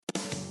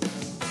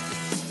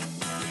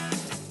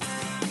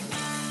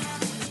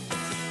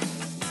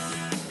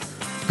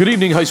Good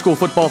evening, high school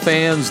football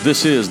fans.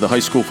 This is the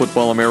High School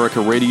Football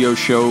America radio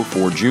show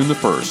for June the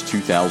 1st,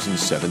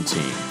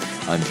 2017.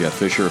 I'm Jeff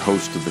Fisher,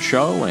 host of the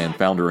show and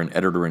founder and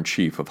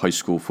editor-in-chief of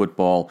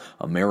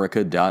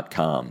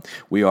highschoolfootballamerica.com.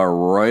 We are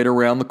right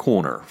around the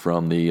corner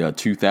from the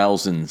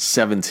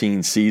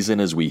 2017 season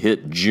as we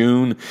hit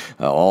June.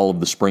 All of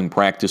the spring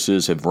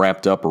practices have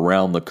wrapped up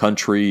around the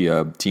country.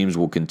 Teams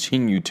will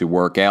continue to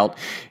work out,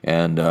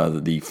 and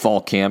the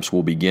fall camps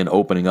will begin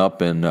opening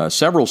up in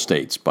several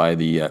states by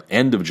the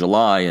end of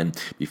July. And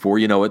before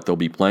you know it, they'll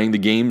be playing the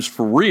games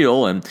for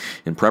real. And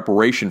in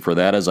preparation for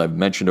that, as I've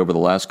mentioned over the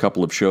last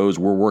couple of shows,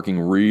 we're working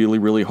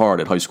really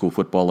hard at High School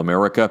Football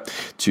America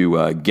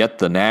to get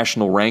the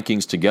national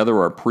rankings together,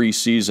 our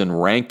preseason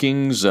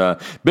rankings,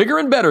 bigger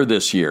and better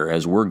this year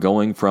as we're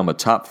going from a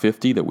top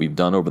 50 that we've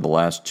done over the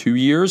last 2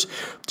 years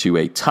to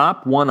a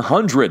top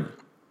 100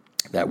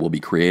 that will be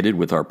created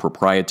with our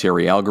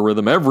proprietary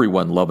algorithm.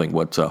 Everyone loving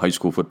what High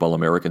School Football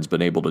America's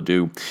been able to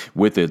do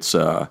with its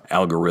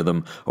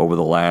algorithm over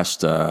the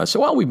last,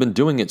 we've been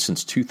doing it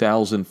since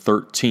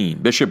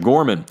 2013. Bishop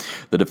Gorman,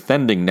 the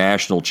defending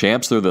national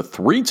champs. They're the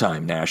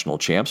three-time national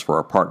champs for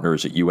our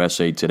partners at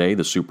USA Today,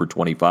 the Super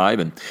 25.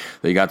 And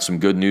they got some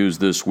good news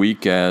this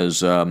week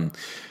as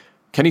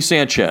Kenny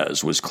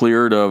Sanchez was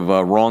cleared of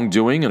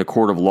wrongdoing in a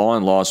court of law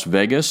in Las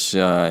Vegas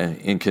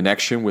in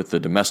connection with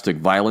the domestic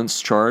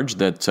violence charge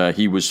that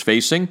he was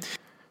facing.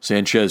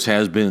 Sanchez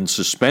has been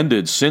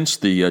suspended since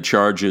the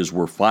charges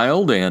were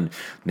filed, and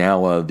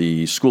now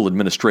the school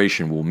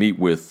administration will meet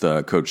with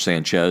Coach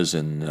Sanchez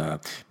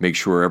and make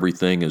sure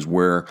everything is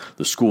where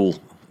the school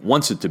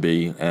wants it to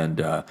be,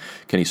 and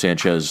Kenny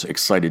Sanchez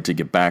excited to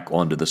get back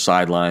onto the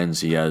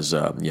sidelines. He has,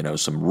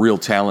 some real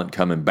talent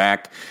coming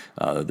back.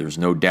 There's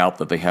no doubt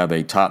that they have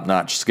a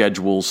top-notch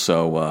schedule,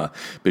 so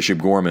Bishop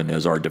Gorman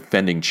is our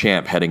defending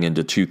champ heading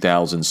into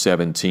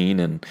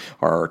 2017, and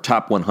our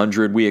top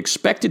 100, we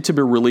expect it to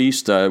be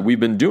released. We've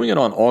been doing it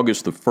on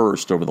August the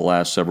 1st over the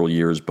last several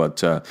years,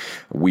 but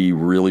we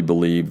really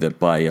believe that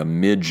by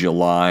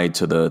mid-July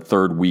to the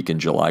third week in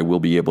July, we'll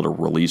be able to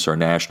release our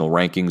national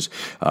rankings.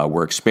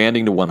 We're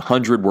expanding to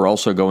 100. We're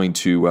also going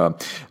to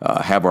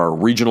have our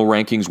regional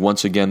rankings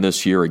once again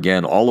this year.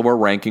 Again, all of our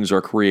rankings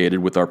are created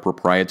with our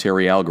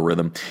proprietary algorithm,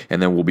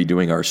 and then we'll be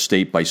doing our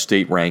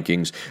state-by-state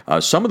rankings.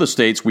 Some of the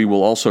states, we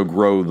will also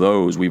grow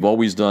those. We've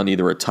always done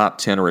either a top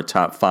 10 or a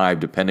top 5,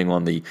 depending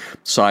on the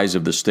size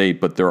of the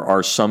state, but there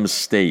are some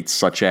states,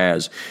 such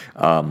as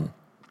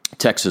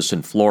Texas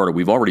and Florida.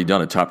 We've already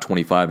done a top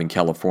 25 in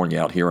California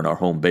out here in our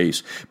home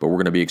base, but we're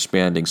going to be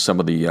expanding some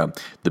of the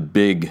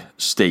big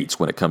states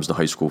when it comes to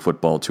high school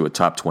football to a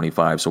top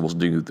 25. So we'll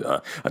do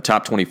a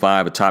top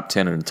 25, a top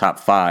 10, and a top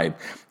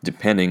 5,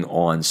 depending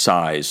on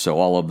size. So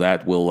all of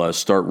that will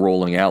start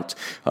rolling out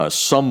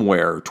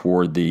somewhere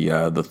toward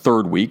the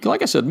third week.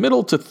 Like I said,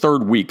 middle to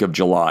third week of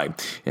July,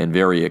 and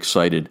very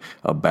excited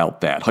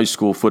about that. High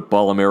School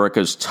Football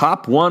America's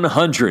Top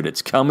 100.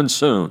 It's coming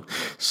soon.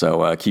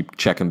 So keep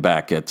checking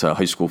back at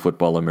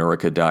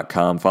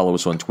highschoolfootballamerica.com. Follow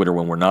us on Twitter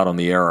when we're not on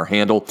the air. Our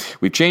handle,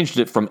 we've changed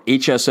it from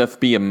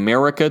HSFB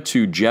America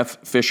to Jeff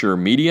Fisher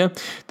Media.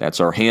 That's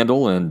our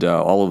handle, and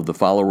all of the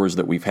followers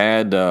that we've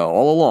had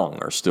all along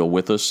are still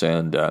with us,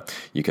 and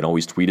you can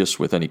always tweet us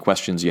with any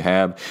questions you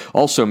have.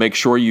 Also, make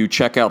sure you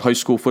check out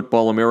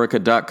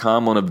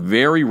highschoolfootballamerica.com on a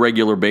very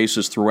regular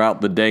basis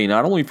throughout the day,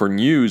 not only for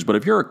news, but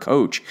if you're a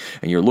coach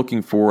and you're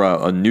looking for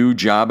a new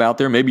job out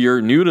there, maybe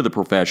you're new to the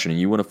profession and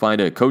you want to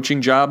find a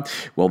coaching job,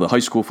 well, the High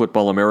School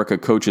Football America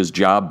Coaches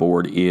Job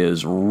Board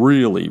is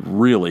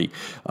really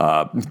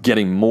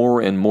getting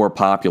more and more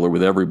popular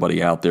with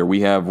everybody out there. We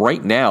have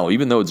right now,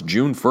 even though it's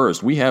June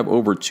 1st, we have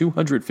over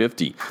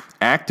 250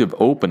 active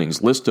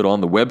openings listed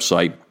on the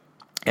website.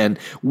 And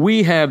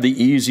we have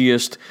the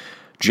easiest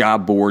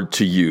job board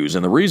to use.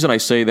 And the reason I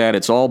say that,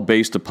 it's all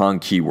based upon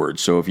keywords.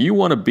 So if you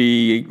want to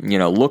be,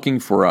 looking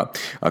for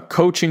a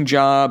coaching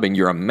job and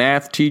you're a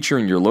math teacher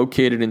and you're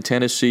located in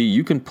Tennessee,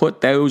 you can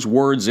put those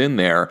words in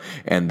there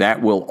and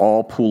that will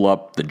all pull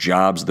up the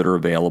jobs that are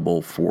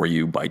available for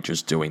you by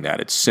just doing that.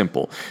 It's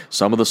simple.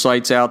 Some of the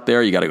sites out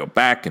there, you got to go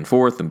back and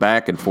forth and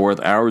back and forth.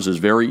 Ours is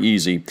very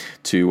easy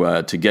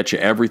to get you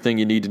everything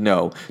you need to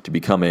know to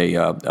become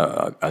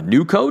a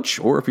new coach,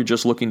 or if you're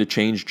just looking to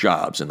change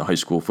jobs in the high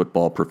school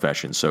football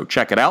profession. So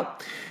check it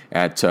out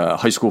at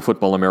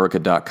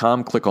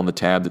highschoolfootballamerica.com. Click on the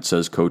tab that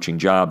says Coaching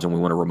Jobs, and we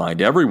want to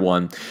remind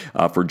everyone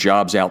for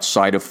jobs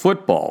outside of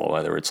football,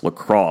 whether it's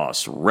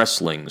lacrosse,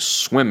 wrestling,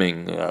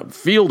 swimming,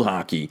 field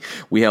hockey,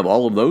 we have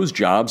all of those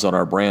jobs on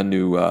our brand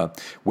new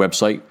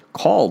website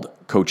called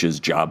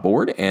Coaches Job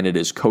Board, and it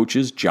is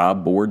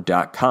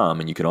coachesjobboard.com,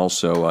 and you can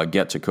also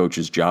get to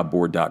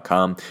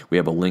coachesjobboard.com. We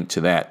have a link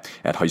to that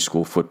at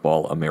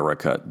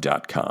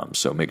highschoolfootballamerica.com,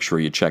 so make sure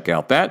you check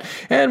out that.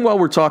 And while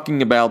we're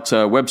talking about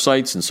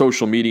websites and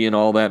social media and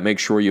all that, make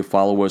sure you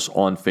follow us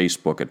on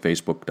Facebook at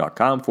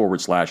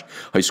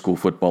facebook.com/High School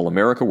Football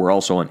America. We're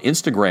also on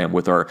Instagram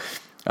with our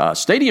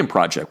Stadium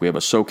Project. We have a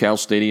SoCal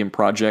Stadium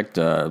Project,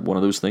 one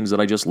of those things that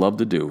I just love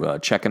to do,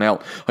 checking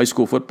out high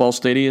school football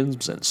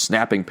stadiums and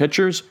snapping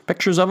pictures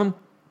of them.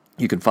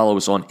 You can follow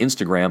us on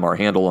Instagram. Our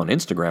handle on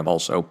Instagram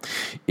also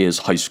is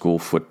High School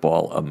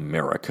Football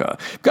America.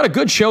 Got a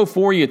good show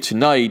for you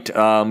tonight.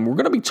 We're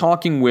going to be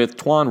talking with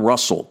Twan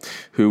Russell,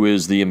 who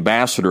is the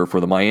ambassador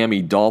for the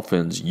Miami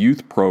Dolphins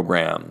youth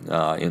program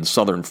in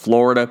southern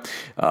Florida.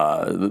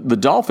 The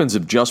Dolphins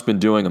have just been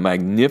doing a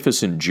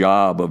magnificent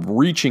job of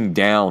reaching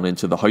down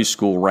into the high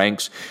school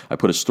ranks. I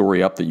put a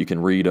story up that you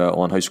can read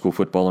on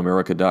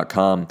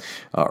highschoolfootballamerica.com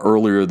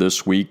earlier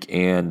this week,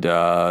 and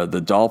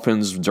the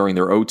Dolphins, during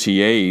their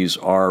OTAs,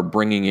 are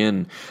bringing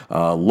in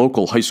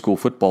local high school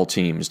football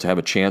teams to have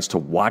a chance to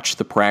watch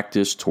the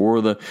practice,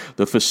 tour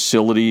the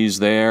facilities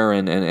there,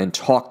 and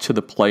talk to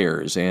the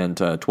players. And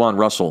Twan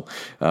Russell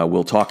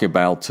will talk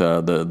about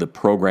the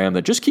program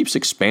that just keeps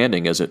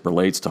expanding as it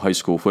relates to high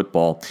school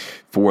football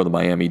for the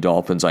Miami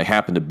Dolphins. I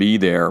happened to be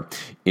there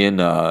in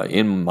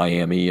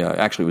Miami.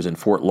 Actually, it was in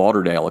Fort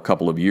Lauderdale a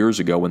couple of years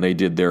ago when they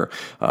did their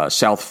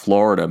South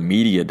Florida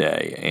Media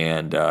Day,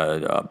 and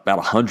about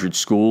 100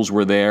 schools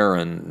were there,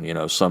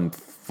 and some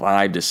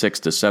 500 to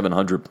 600 to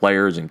 700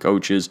 players and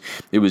coaches.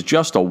 It was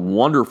just a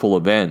wonderful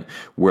event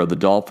where the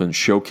Dolphins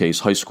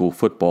showcase high school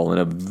football, and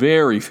a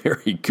very,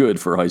 very good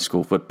for high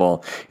school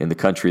football in the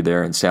country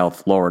there in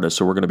South Florida.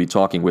 So we're going to be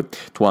talking with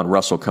Twan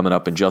Russell coming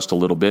up in just a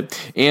little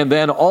bit. And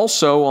then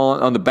also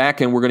on the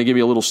back end, we're going to give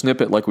you a little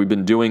snippet like we've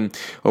been doing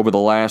over the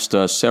last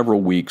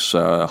several weeks.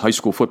 High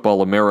School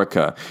Football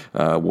America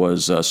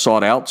was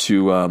sought out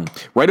to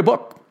write a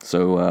book.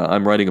 So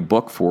I'm writing a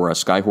book for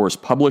Skyhorse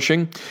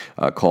Publishing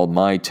called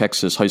My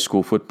Texas High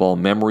School Football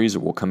Memories.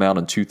 It will come out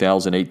in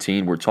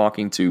 2018. We're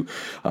talking to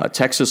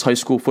Texas high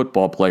school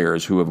football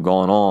players who have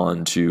gone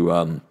on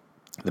to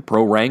the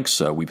pro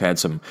ranks. We've had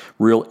some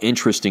real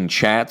interesting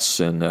chats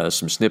and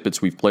some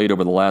snippets we've played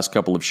over the last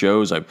couple of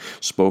shows. I've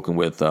spoken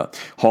with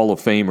Hall of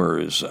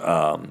Famers.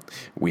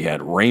 We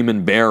had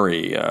Raymond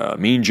Berry,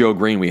 Mean Joe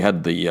Green. We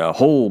had the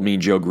whole Mean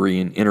Joe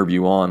Green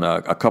interview on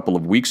a couple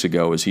of weeks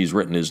ago as he's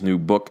written his new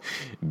book,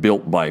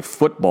 Built by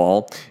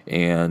Football.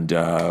 And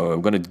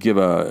I'm going to give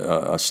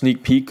a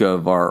sneak peek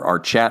of our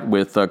chat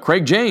with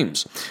Craig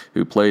James,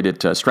 who played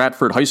at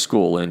Stratford High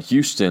School in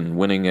Houston,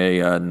 winning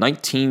a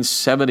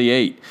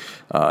 1978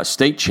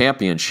 state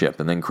championship,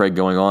 and then Craig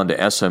going on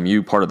to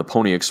SMU, part of the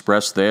Pony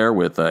Express there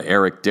with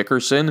Eric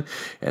Dickerson,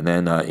 and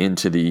then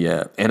into the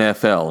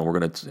NFL. And we're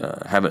going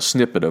to have a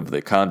snippet of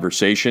the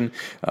conversation.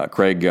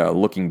 Craig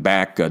looking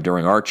back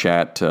during our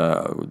chat to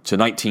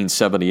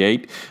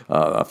 1978,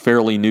 a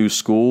fairly new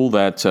school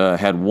that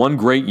had one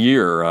great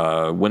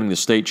year, winning the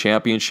state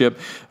championship.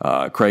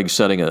 Craig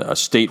setting a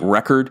state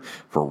record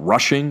for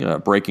rushing,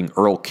 breaking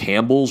Earl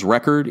Campbell's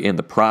record in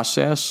the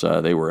process.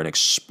 They were an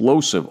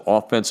explosive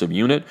offensive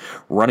unit,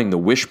 running the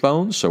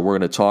wishbone. So we're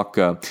going to talk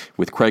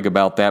with Craig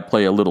about that,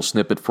 play a little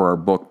snippet for our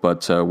book,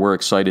 but we're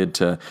excited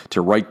to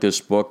write this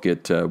book.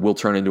 It will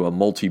turn into a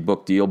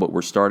multi-book deal, but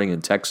we're starting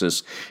in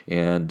Texas,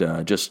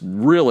 and just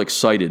real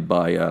excited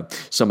by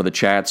some of the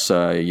chats,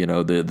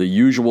 the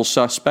usual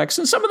suspects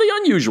and some of the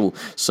unusual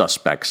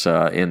suspects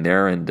in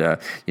there. And,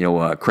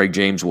 Craig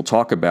James will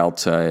talk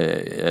about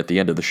at the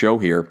end of the show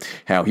here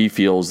how he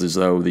feels as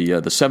though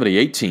the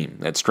 78 team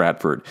at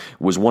Stratford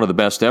was one of the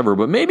best ever,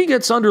 but maybe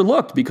gets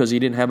underlooked because he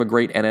didn't have a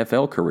great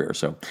NFL career.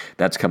 So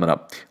that's coming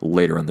up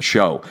later in the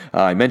show.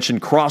 I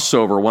mentioned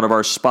Crossover, one of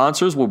our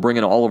sponsors. We'll bring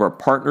in all of our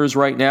partners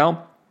right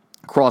now.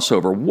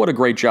 Crossover, what a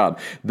great job.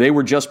 They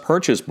were just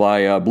purchased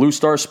by Blue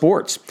Star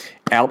Sports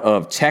out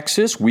of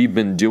Texas. We've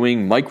been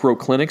doing micro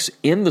clinics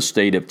in the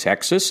state of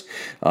Texas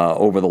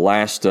over the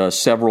last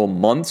several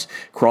months.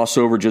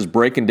 Crossover just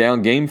breaking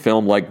down game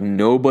film like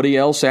nobody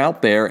else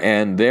out there,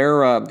 and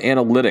their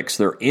analytics,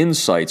 their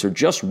insights are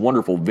just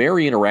wonderful,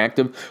 very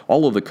interactive.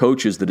 All of the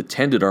coaches that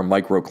attended our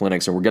micro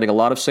clinics, and we're getting a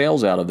lot of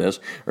sales out of this,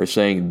 are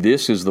saying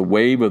this is the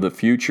wave of the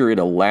future. It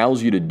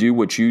allows you to do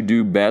what you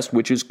do best,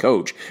 which is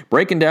coach.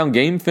 Breaking down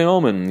game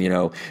film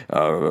and,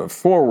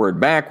 forward,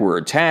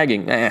 backward,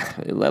 tagging,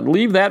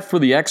 leave that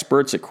for the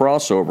experts at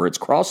Crossover. It's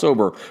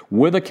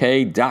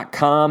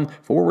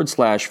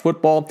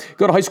crossoverwithak.com/football.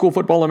 Go to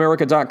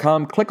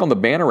highschoolfootballamerica.com, click on the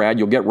banner ad.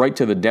 You'll get right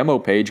to the demo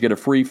page, get a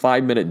free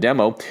 5-minute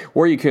demo,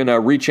 or you can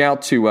reach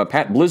out to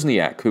Pat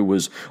Blizniak, who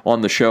was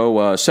on the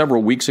show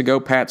several weeks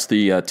ago. Pat's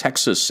the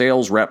Texas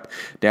sales rep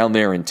down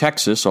there in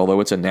Texas,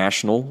 although it's a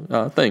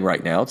national thing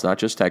right now. It's not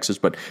just Texas,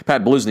 but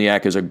Pat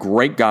Blizniak is a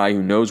great guy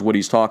who knows what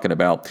he's talking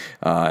about.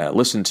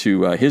 Listen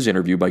to his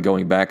interview by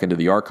going back into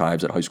the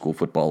archives at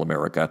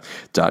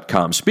highschoolfootballamerica.com.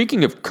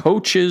 Speaking of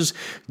coaches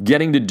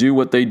getting to do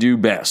what they do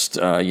best,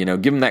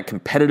 give them that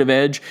competitive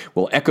edge.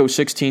 Well, Echo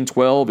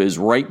 1612 is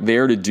right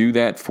there to do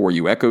that for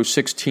you. Echo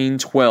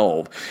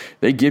 1612.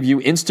 They give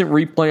you instant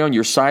replay on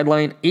your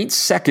sideline 8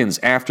 seconds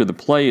after the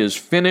play is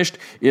finished.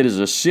 It is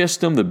a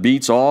system that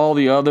beats all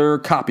the other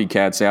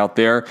copycats out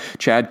there.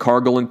 Chad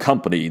Cargill and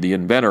company, the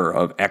inventor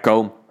of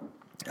Echo,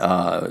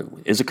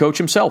 is a coach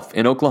himself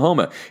in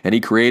Oklahoma, and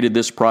he created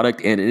this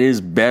product, and it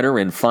is better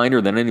and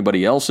finer than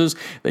anybody else's.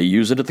 They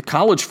use it at the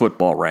college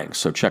football ranks,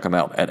 so check them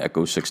out at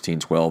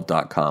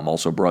echo1612.com.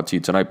 Also brought to you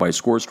tonight by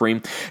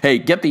ScoreStream. Hey,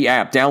 get the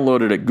app,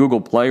 download it at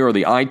Google Play or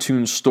the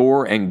iTunes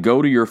Store, and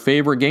go to your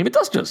favorite game. It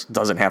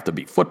doesn't have to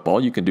be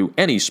football. You can do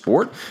any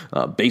sport,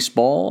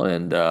 baseball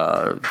and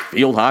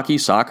field hockey,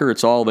 soccer.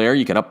 It's all there.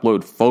 You can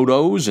upload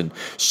photos and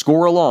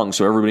score along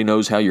so everybody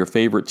knows how your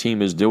favorite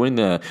team is doing.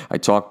 I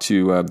talked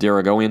to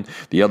Derek Owen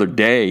the other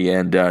day,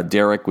 and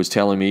Derek was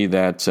telling me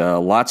that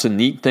lots of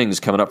neat things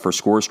coming up for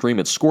ScoreStream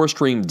at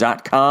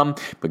scorestream.com,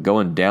 but go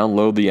and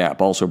download the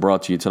app. Also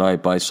brought to you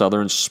tonight by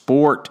Southern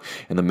Sport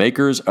and the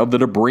makers of the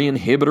debris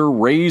inhibitor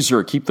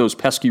razor. Keep those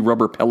pesky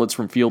rubber pellets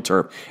from field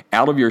turf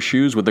out of your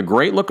shoes with the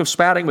great look of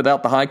spatting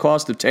without the high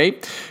cost of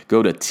tape.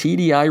 Go to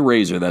TDI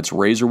Razor, that's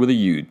razor with a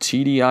U,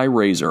 TDI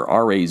Razor,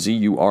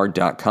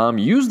 razur.com.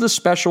 Use the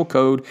special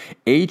code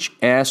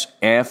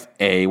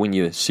HSFA. When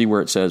you see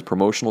where it says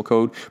promotional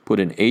code, put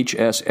in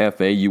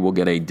HSFA. You will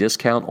get a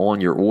discount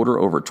on your order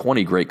over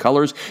 20 great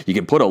colors. You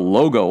can put a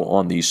logo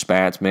on these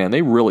spats. Man,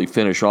 they really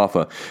finish off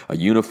a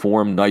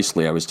uniform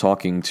nicely. I was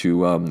talking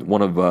to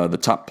one of the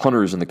top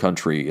punters in the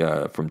country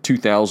from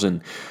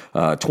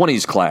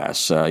 2020's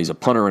class. He's a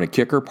punter and a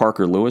kicker,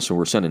 Parker Lewis, and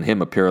we're sending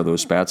him a pair of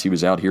those spats. He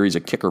was out here. He's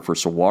a kicker for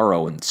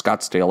Saguaro in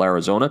Scottsdale,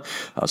 Arizona.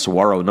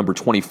 Saguaro, number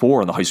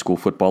 24 in the High School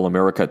Football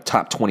America,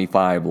 top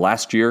 25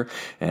 last year,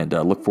 and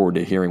look forward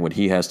to hearing what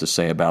he has to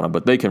say about him.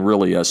 But they can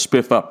really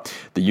spiff up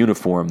the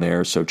uniform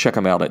there, so check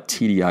them out at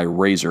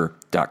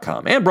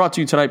tdirazor.com. And brought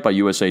to you tonight by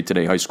USA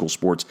Today High School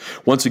Sports.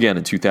 Once again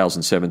in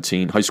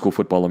 2017, High School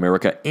Football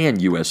America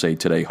and USA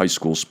Today High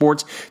School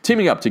Sports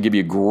teaming up to give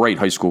you great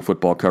high school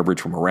football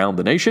coverage from around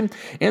the nation,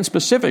 and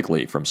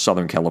specifically from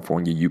Southern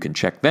California. You can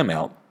check them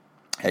out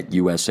at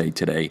USA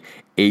Today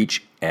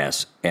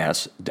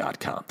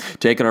HSS.com.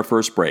 Taking our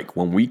first break.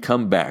 When we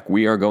come back,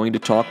 we are going to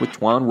talk with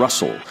Twan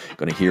Russell.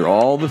 Going to hear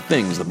all the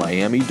things the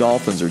Miami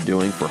Dolphins are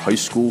doing for high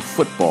school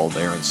football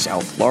there in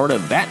South Florida.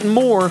 That and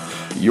more.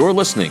 You're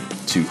listening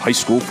to High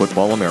School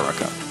Football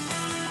America.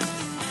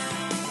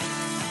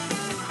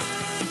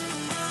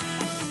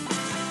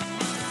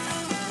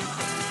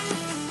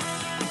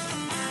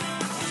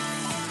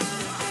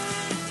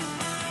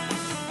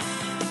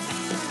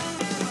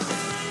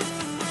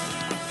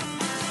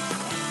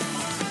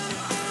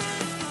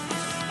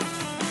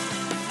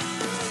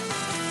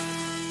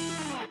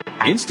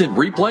 Instant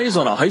replays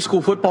on a high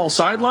school football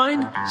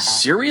sideline?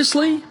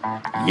 Seriously?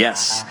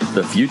 Yes,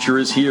 the future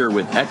is here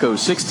with Echo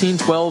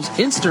 1612's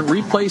Instant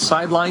Replay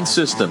Sideline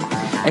System.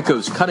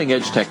 Echo's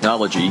cutting-edge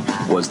technology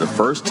was the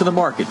first to the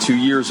market 2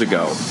 years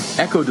ago.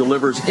 Echo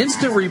delivers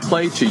instant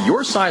replay to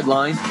your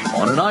sideline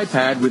on an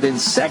iPad within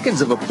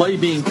seconds of a play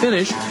being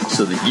finished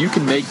so that you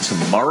can make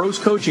tomorrow's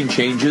coaching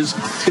changes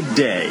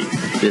today.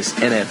 This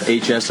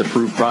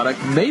NFHS-approved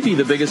product may be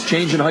the biggest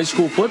change in high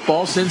school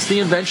football since the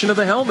invention of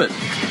the helmet.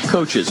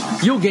 Coaches,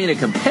 you'll gain a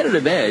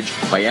competitive edge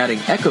by adding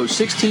Echo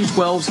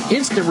 1612's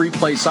Instant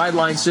Replay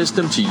Sideline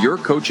System to your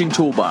coaching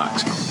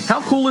toolbox.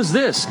 How cool is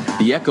this?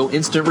 The Echo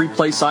Instant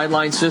Replay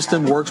Sideline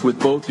System works with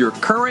both your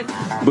current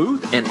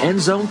booth and end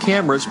zone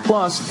cameras,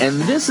 plus,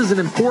 and this is an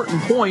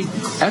important point,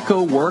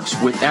 Echo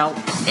works without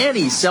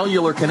any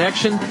cellular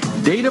connection,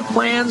 data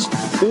plans,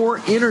 or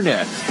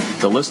internet.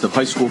 The list of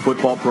high school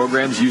football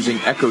programs using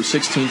Echo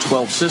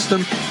 1612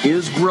 system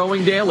is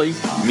growing daily,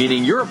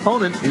 meaning your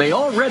opponent may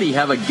already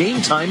have a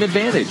game time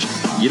advantage.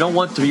 You don't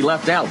want to be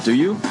left out, do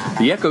you?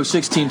 The Echo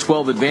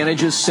 1612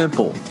 advantage is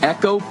simple.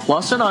 Echo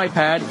plus an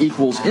iPad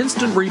equals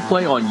instant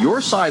replay on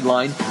your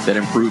sideline that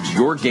improves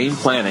your game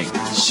planning.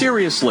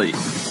 Seriously,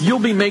 you'll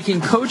be making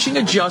coaching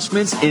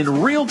adjustments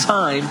in real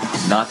time,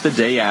 not the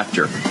day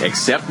after.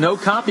 Except no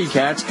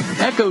copycats,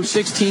 Echo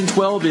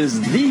 1612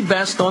 is the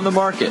best on the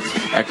market.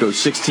 Echo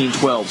 1612's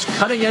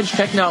cutting-edge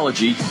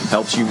technology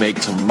helps you make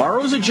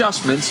tomorrow's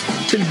adjustments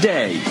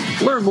today.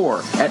 Learn more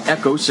at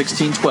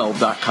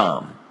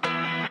echo1612.com.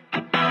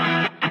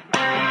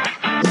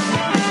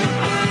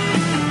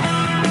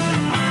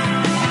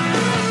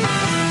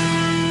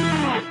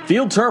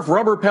 Field turf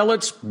rubber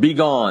pellets, be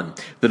gone.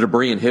 The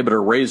debris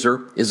inhibitor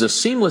razor is a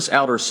seamless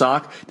outer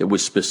sock that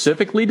was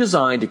specifically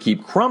designed to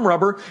keep crumb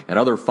rubber and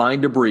other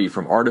fine debris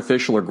from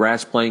artificial or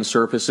grass playing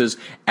surfaces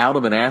out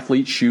of an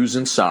athlete's shoes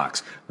and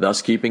socks,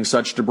 thus keeping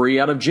such debris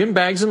out of gym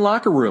bags and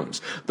locker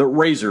rooms. The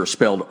razor,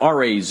 spelled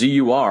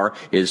R-A-Z-U-R,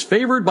 is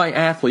favored by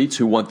athletes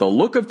who want the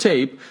look of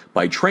tape,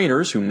 by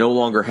trainers who no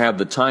longer have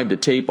the time to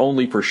tape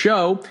only for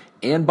show,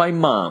 and by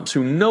moms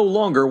who no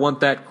longer want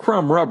that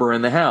crumb rubber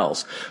in the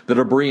house. The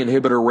debris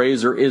inhibitor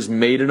razor is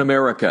made in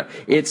America.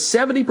 It's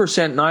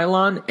 70%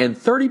 nylon and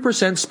 30%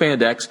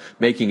 spandex,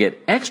 making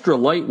it extra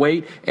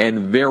lightweight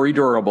and very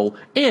durable,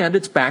 and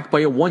it's backed by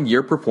a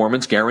 1-year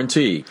performance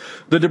guarantee.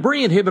 The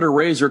debris inhibitor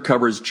razor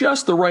covers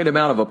just the right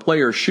amount of a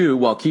player's shoe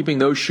while keeping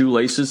those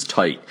shoelaces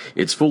tight.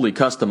 It's fully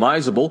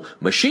customizable,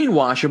 machine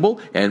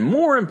washable, and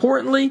more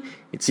importantly,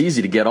 it's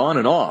easy to get on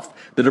and off.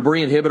 The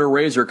debris inhibitor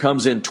razor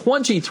comes in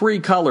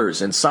 23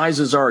 colors and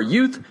sizes are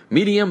youth,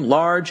 medium,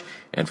 large,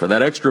 And for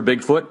that extra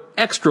Bigfoot,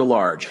 extra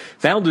large.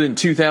 Founded in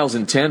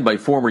 2010 by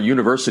former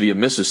University of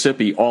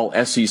Mississippi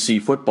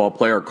All-SEC football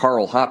player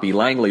Carl Hoppy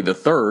Langley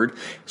III,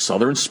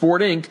 Southern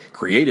Sport Inc.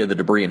 created the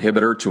debris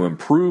inhibitor to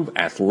improve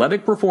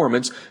athletic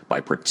performance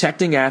by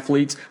protecting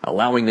athletes,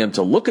 allowing them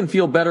to look and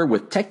feel better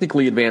with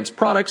technically advanced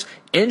products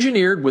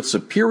engineered with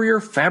superior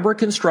fabric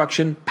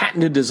construction,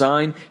 patented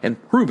design,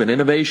 and proven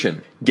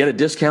innovation. Get a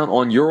discount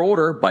on your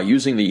order by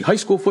using the High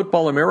School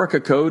Football America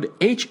code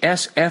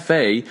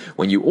HSFA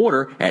when you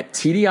order at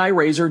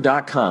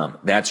TDIRazor.com.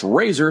 That's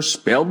razor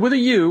spelled with a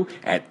U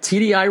at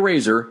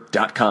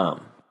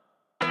TDIRazor.com.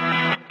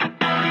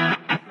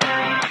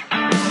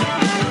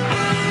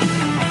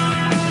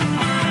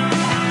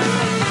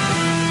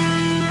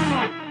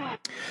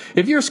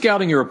 If you're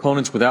scouting your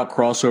opponents without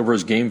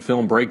Crossover's game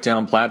film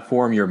breakdown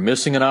platform, you're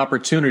missing an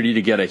opportunity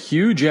to get a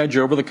huge edge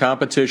over the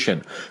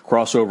competition.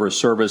 Crossover's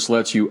service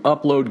lets you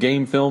upload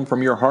game film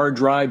from your hard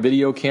drive,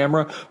 video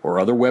camera, or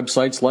other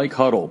websites like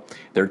Huddle.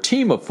 Their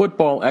team of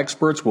football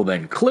experts will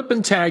then clip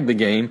and tag the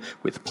game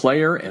with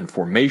player and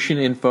formation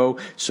info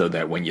so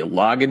that when you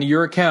log into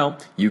your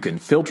account, you can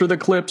filter the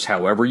clips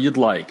however you'd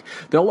like.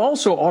 They'll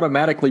also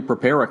automatically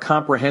prepare a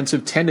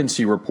comprehensive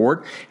tendency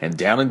report and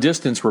down and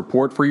distance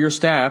report for your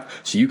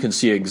staff so you can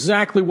see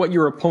exactly what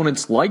your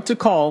opponents like to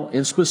call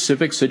in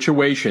specific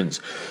situations.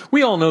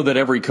 We all know that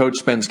every coach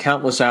spends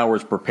countless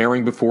hours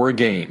preparing before a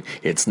game.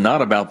 It's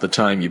not about the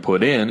time you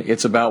put in,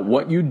 it's about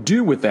what you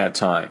do with that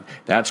time.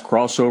 That's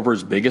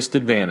Crossover's biggest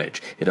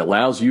advantage. It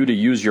allows you to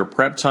use your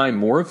prep time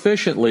more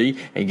efficiently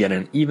and get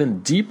an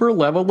even deeper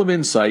level of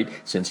insight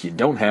since you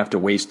don't have to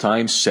waste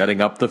time setting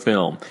up the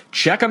film.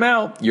 Check them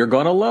out. You're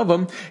going to love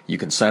them. You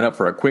can sign up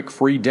for a quick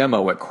free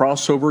demo at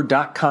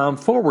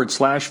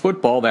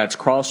crossover.com/football. That's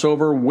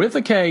crossover.com/football.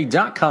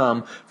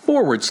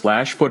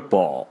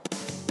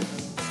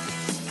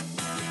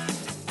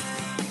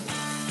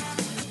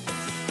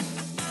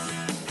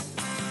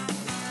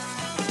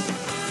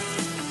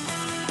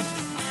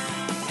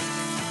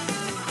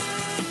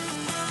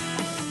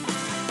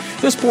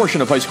 This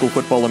portion of High School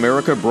Football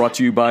America brought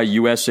to you by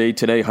USA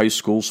Today High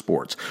School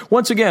Sports.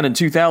 Once again, in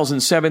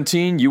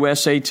 2017,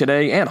 USA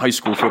Today and High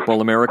School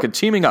Football America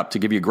teaming up to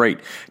give you great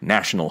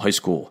national high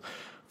school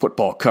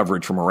football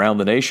coverage from around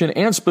the nation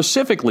and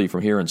specifically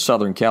from here in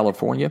Southern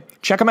California.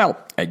 Check them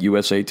out at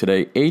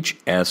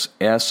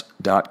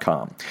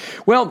usatoday.hss.com.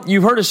 Well,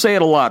 you've heard us say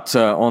it a lot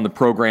on the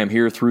program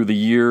here through the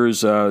years.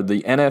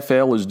 The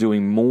NFL is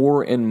doing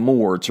more and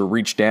more to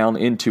reach down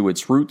into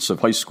its roots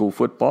of high school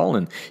football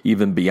and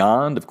even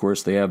beyond. Of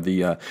course, they have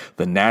the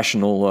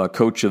National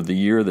Coach of the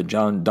Year, the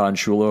Don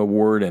Shula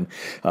Award, and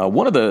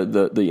one of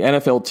the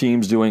NFL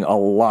teams doing a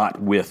lot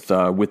with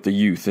the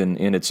youth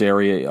in its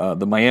area,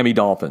 the Miami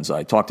Dolphins.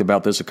 I talked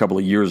about this a couple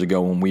of years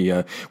ago when we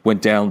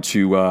went down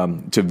to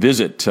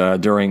visit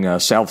during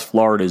South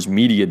Florida's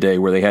Media Day,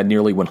 where they had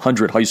nearly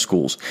 100 high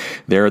schools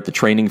there at the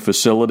training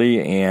facility,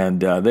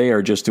 and they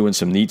are just doing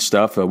some neat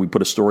stuff. We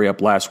put a story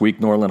up last week.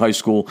 Norland High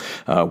School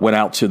went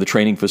out to the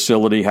training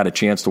facility, had a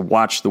chance to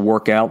watch the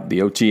workout,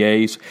 the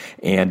OTAs,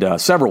 and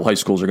several high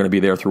schools are going to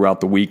be there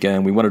throughout the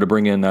weekend. We wanted to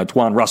bring in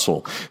Twan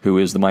Russell, who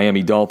is the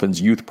Miami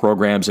Dolphins Youth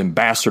Programs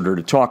Ambassador,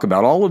 to talk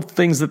about all of the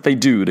things that they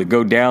do to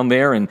go down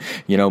there and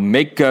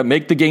make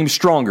the game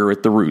stronger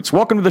at the roots.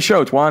 Welcome to the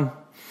show, Twan.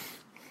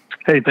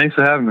 Hey, thanks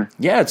for having me.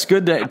 Yeah, it's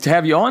good to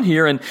have you on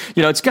here, and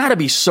it's got to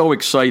be so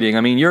exciting.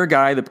 I mean, you're a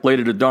guy that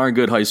played at a darn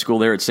good high school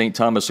there at St.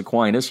 Thomas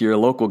Aquinas. You're a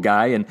local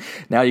guy, and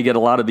now you get a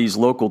lot of these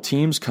local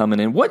teams coming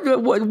in. What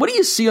do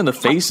you see on the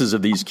faces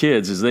of these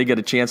kids as they get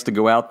a chance to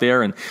go out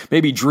there and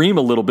maybe dream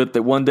a little bit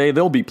that one day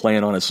they'll be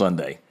playing on a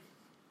Sunday?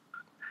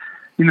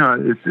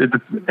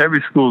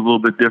 Every school is a little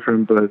bit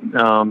different, but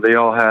they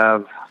all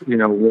have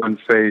one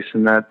face,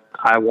 and that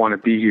I want to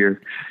be here.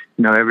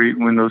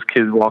 When those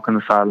kids walk on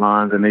the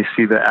sidelines and they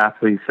see the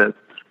athletes that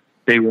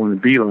they want to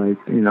be like,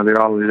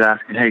 they're always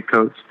asking, "Hey,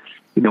 coach,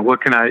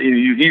 what can I?"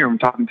 You hear them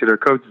talking to their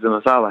coaches on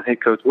the sideline. "Hey,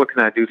 coach, what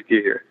can I do to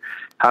get here?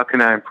 How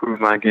can I improve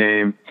my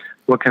game?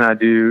 What can I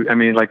do?" I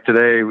mean, like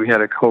today we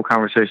had a whole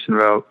conversation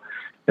about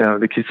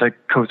the kids like,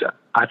 "Coach,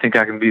 I think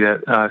I can be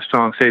that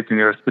strong safety." And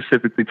they were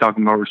specifically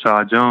talking about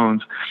Rashad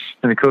Jones.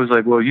 And the coach was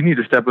like, "Well, you need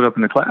to step it up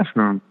in the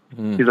classroom."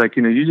 He's like,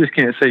 you just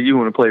can't say you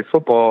want to play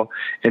football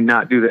and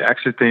not do the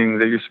extra things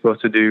that you're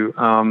supposed to do.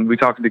 We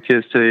talked to the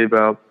kids today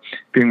about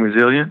being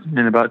resilient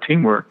and about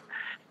teamwork.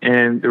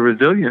 And the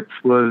resilience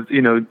was,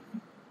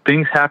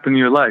 things happen in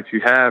your life.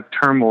 You have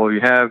turmoil. You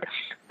have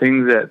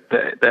things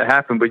that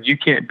happen, but you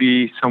can't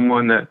be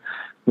someone that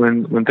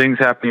when things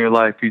happen in your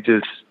life, you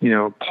just,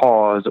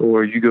 pause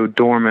or you go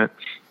dormant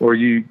or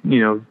you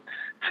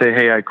say,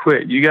 "Hey, I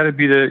quit." You got to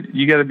be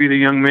the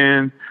young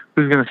man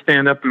who's going to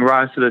stand up and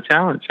rise to the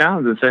challenge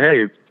and say,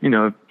 "Hey,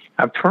 I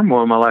have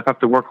turmoil in my life. I have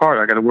to work hard.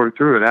 I got to work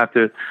through it. I have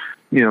to,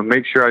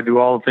 make sure I do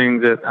all the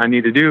things that I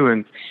need to do."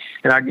 And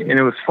And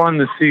it was fun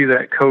to see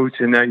that coach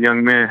and that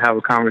young man have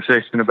a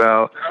conversation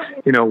about,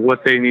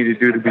 what they need to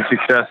do to be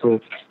successful.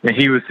 And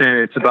he was saying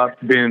it's about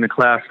being in the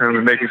classroom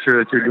and making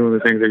sure that you're doing the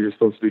things that you're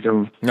supposed to be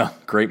doing. Yeah,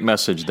 great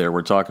message there.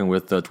 We're talking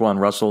with Twan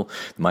Russell,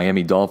 the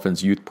Miami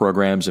Dolphins Youth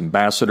Programs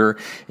Ambassador.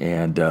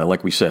 And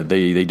like we said,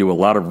 they do a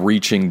lot of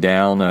reaching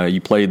down.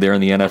 You played there in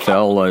the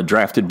NFL,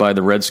 drafted by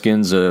the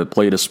Redskins,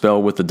 played a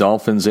spell with the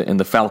Dolphins and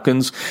the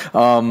Falcons.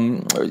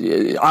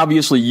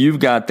 Obviously, you've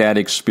got that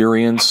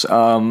experience.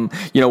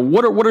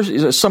 What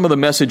are some of the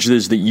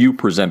messages that you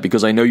present?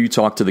 Because I know you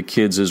talk to the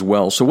kids as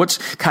well. So what's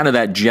kind of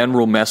that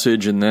general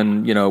message? And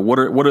then, what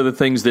are the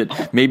things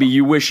that maybe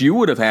you wish you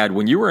would have had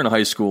when you were in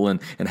high school and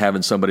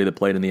having somebody that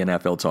played in the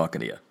NFL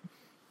talking to you?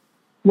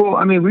 Well,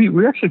 I mean,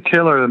 we actually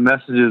tailor the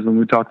messages when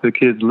we talk to the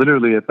kids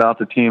literally about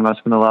the team. I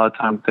spend a lot of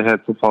time with the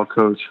head football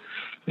coach,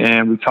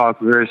 and we talk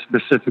very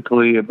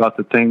specifically about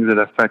the things that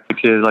affect the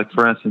kids. Like,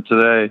 for instance,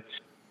 today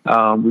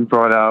we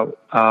brought out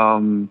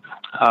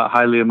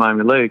Hialeah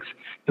Miami Lakes,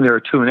 and they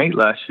were 2-8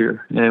 last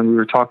year. And we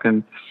were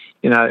talking,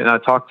 and I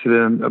talked to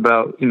them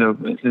about,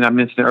 and I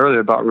mentioned earlier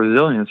about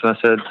resilience. And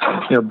I said,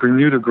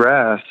 Bermuda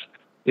grass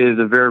is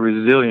a very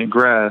resilient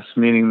grass,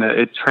 meaning that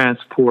it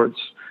transports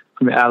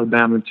from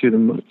Alabama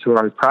to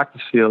our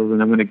practice fields. And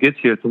then when it gets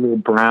here, it's a little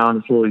brown,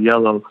 it's a little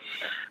yellow.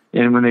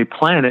 And when they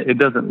plant it, it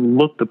doesn't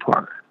look the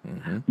part.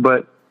 Mm-hmm.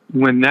 But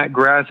when that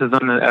grass is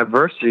under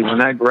adversity, when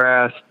that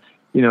grass,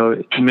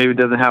 maybe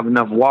doesn't have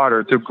enough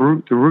water, the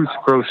roots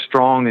grow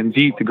strong and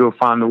deep to go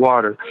find the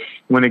water.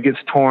 When it gets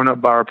torn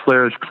up by our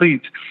players'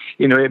 cleats,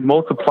 it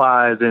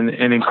multiplies and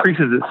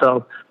increases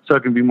itself so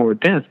it can be more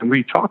dense. And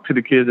we talk to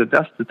the kids that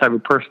that's the type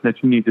of person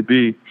that you need to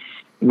be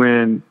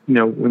when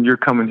you're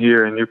coming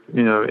here and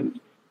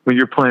when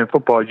you're playing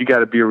football. You got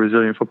to be a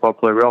resilient football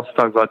player. We also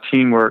talk about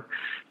teamwork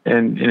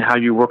and how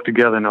you work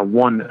together in a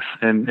oneness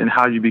and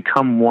how you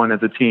become one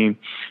as a team.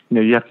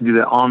 You have to do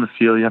that on the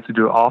field. You have to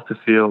do it off the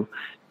field.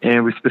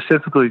 And we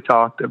specifically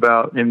talked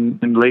about in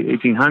the late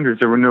 1800s,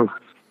 there were no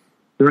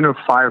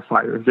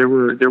firefighters. There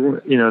were,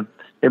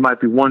 it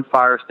might be one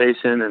fire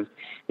station and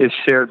it's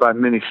shared by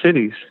many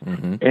cities.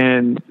 Mm-hmm.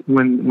 And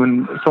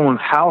when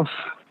someone's house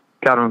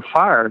got on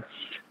fire,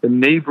 the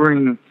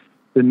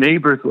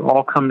neighbors would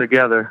all come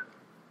together,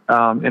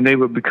 and they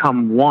would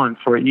become one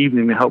for an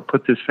evening to help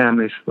put this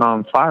family's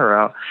fire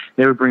out.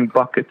 They would bring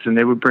buckets and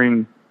they would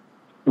bring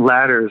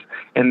ladders,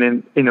 and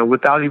then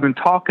without even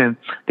talking,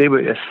 they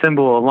would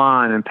assemble a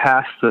line and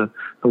pass the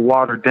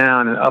water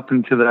down and up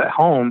into that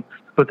home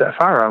to put that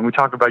fire out. And we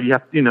talk about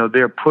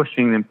they're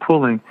pushing and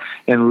pulling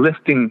and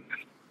lifting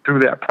through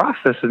that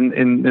process,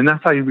 and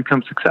that's how you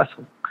become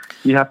successful.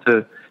 You have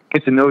to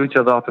get to know each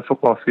other off the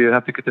football field. You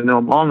have to get to know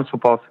them on the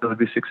football field to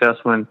be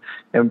successful,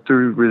 and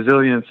through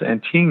resilience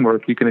and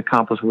teamwork, you can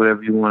accomplish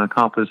whatever you want to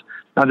accomplish,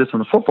 not just on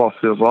the football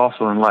field, but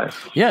also in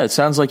life. Yeah, it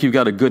sounds like you've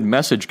got a good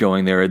message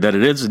going there, that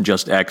it isn't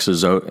just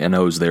X's and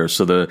O's there.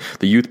 So the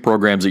youth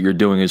programs that you're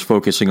doing is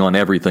focusing on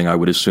everything, I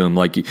would assume.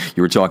 Like you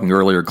were talking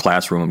earlier,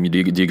 classroom. Do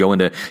you go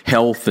into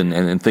health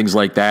and things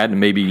like that, and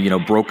maybe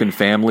broken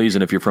families,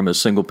 and if you're from a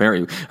single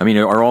parent? I mean,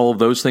 are all of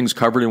those things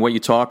covered in what you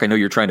talk? I know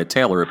you're trying to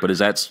tailor it, but is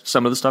that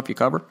some of the stuff you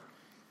cover?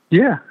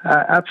 Yeah,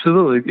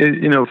 absolutely.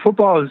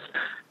 Football is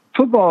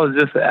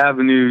just an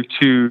avenue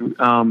to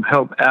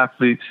help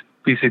athletes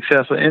be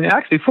successful. And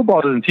actually,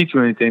 football doesn't teach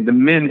you anything. The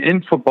men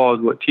in football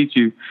is what teach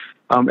you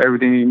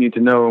everything you need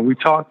to know. And we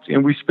talked,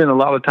 and we spend a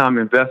lot of time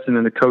investing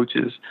in the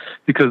coaches,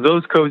 because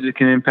those coaches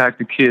can impact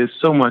the kids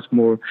so much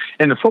more.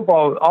 And the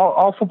football,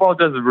 all football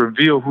does is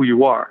reveal who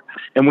you are.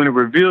 And when it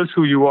reveals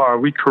who you are,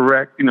 we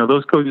correct.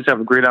 Those coaches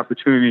have a great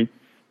opportunity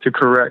to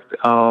correct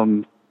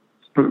the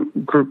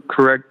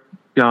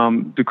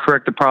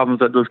problems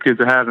that those kids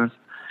are having.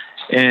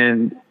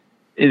 And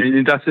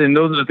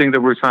those are the things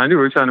that we're trying to do.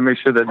 We're trying to make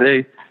sure that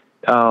they,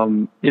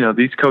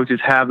 these coaches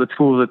have the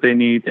tools that they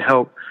need to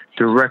help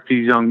direct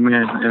these young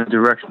men in the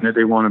direction that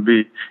they want to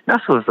be. And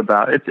that's what it's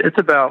about. It's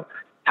about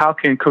how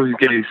can Coach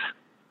Gase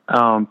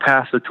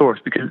pass the torch,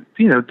 because,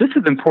 this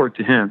is important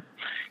to him.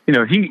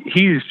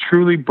 He is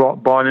truly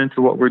bought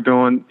into what we're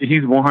doing.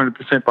 He's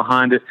 100%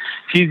 behind it.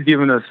 He's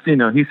giving us, he's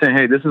saying,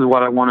 hey, this is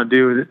what I want to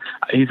do.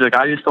 He's like,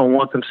 I just don't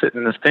want them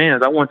sitting in the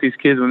stands. I want these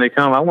kids, when they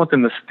come, I want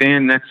them to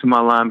stand next to my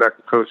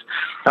linebacker coach.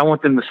 I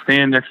want them to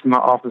stand next to my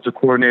offensive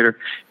coordinator,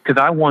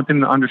 because I want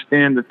them to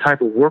understand the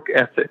type of work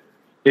ethic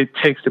it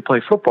takes to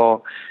play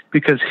football,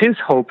 because his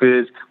hope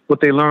is what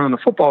they learn on the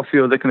football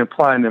field, they can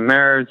apply in their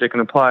marriage, they can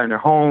apply in their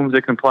homes,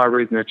 they can apply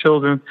raising their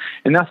children.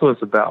 And that's what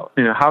it's about.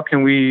 How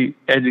can we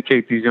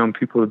educate these young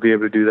people to be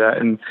able to do that?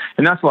 And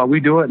that's why we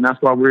do it. And that's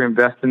why we're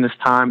investing this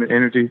time and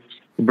energy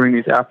to bring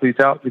these athletes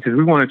out, because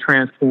we want to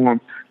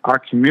transform our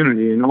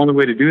community. And the only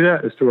way to do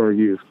that is through our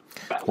youth.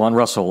 Twan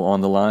Russell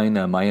on the line,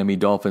 Miami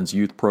Dolphins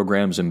Youth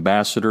Programs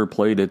Ambassador,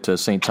 played at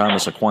St.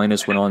 Thomas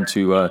Aquinas, went on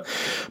to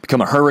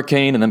become a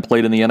Hurricane, and then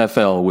played in the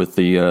NFL with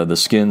the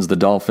Skins, the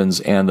Dolphins,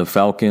 and the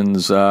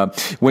Falcons.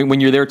 When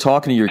you're there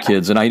talking to your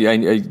kids, and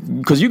I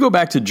because you go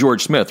back to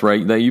George Smith,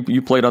 right?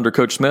 You played under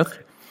Coach Smith?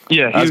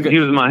 Yeah, he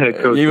was my head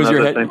coach. He was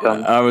your head.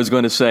 I was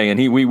going to say,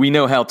 and we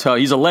know how tough.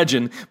 He's a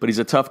legend, but he's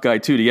a tough guy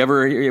too. Do you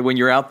ever, when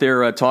you're out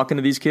there talking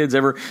to these kids,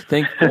 ever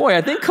think, boy,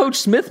 I think Coach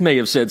Smith may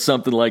have said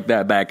something like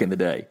that back in the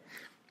day?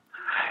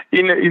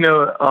 A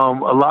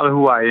lot of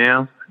who I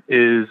am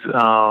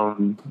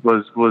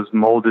was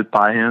molded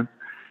by him.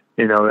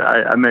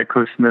 I met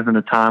Coach Smith in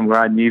a time where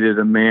I needed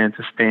a man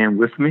to stand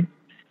with me.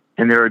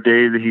 And there are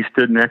days that he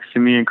stood next to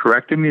me and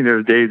corrected me. There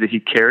are days that he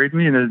carried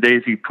me, and there are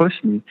days he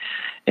pushed me.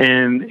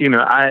 And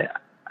I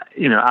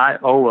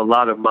owe a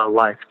lot of my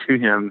life to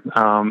him.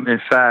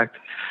 In fact,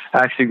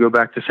 I actually go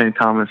back to St.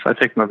 Thomas. I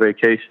take my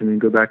vacation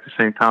and go back to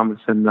St. Thomas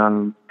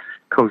and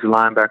coach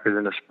linebackers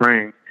in the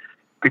spring,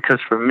 because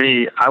for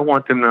me, I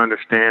want them to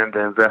understand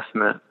the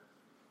investment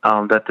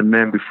that the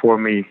men before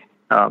me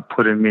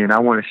put in me, and I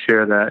want to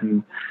share that.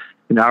 And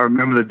I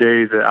remember the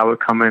days that I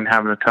would come in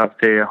having a tough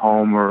day at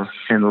home or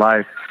in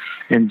life.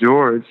 And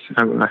George,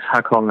 I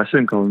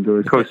shouldn't call him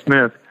George, Coach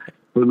Smith,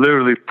 would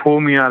literally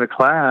pull me out of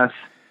class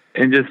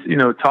and just,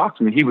 talk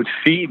to me. He would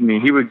feed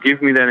me. He would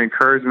give me that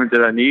encouragement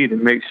that I need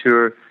and make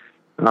sure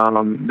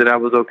that I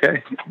was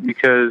okay.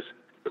 Because,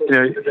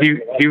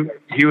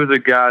 he was a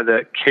guy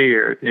that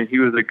cared, and he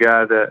was a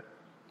guy that,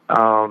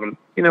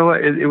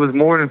 it was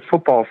more than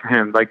football for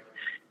him. Like,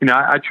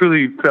 I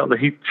truly felt that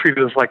he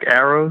treated us like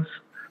arrows,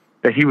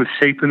 that he was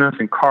shaping us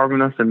and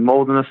carving us and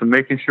molding us and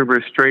making sure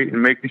we're straight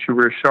and making sure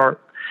we're sharp.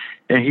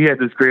 And he had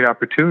this great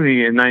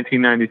opportunity in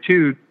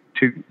 1992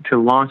 to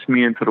launch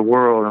me into the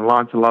world and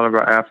launch a lot of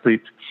our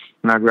athletes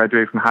when I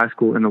graduated from high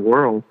school in the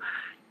world,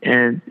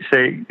 and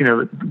say,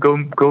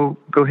 go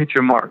hit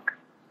your mark.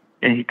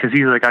 And because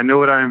he's like, I know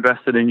what I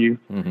invested in you.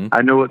 Mm-hmm.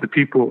 I know what the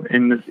people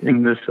in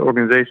this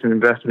organization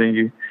invested in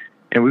you,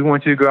 and we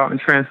want you to go out and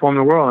transform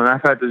the world. And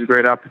I've had this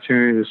great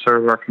opportunity to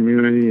serve our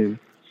community and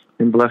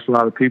bless a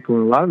lot of people,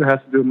 and a lot of it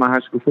has to do with my high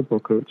school football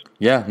coach.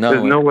 Yeah,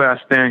 there's no way I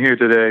stand here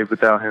today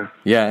without him.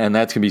 Yeah, and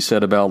that can be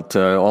said about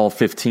all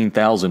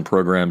 15,000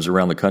 programs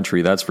around the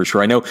country. That's for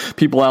sure. I know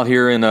people out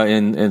here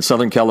in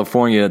Southern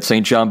California at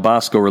St. John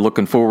Bosco are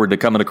looking forward to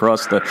coming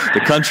across the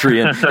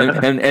country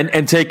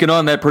and taking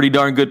on that pretty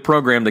darn good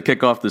program to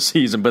kick off the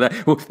season. But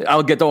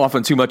I'll get off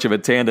on too much of a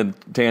tangent.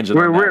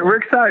 We're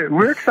excited.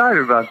 We're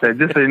excited about that.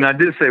 And I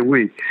did say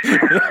we.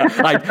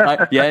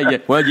 Yeah.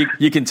 Well,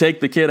 you can take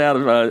the kid out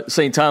of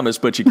St. Thomas,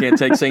 but you can't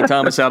take St.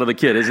 Thomas out of the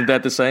kid. Isn't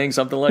that the saying?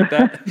 Something like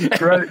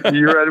that? Right.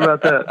 You're right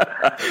about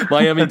that.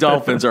 Miami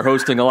Dolphins are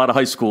hosting a lot of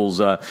high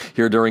schools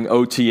here during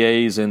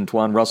OTAs, and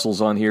Twan Russell's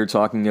on here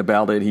talking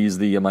about it. He's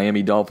the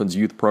Miami Dolphins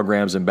Youth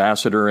Programs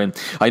Ambassador. And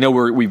I know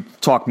we've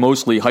talked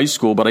mostly high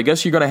school, but I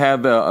guess you're going to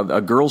have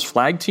a girls'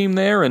 flag team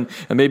there and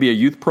maybe a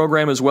youth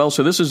program as well.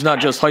 So this is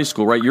not just high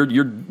school, right?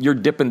 You're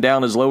dipping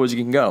down as low as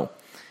you can go.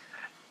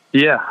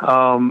 Yeah.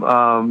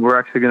 We're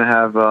actually going to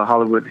have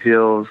Hollywood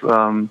Hills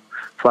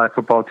flag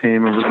football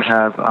team, and we're going to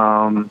have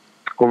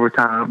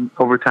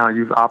Overtown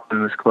Youth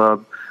Optimist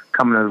Club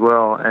coming as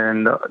well.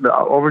 And the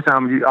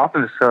Overtown Youth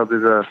Optimist Club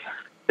is a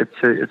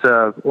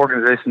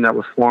organization that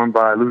was formed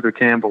by Luther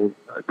Campbell,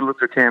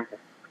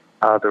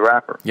 the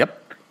rapper.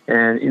 Yep.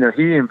 And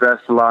he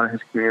invests a lot in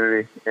his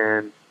community,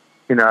 and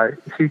he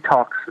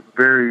talks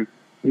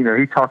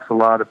a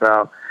lot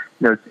about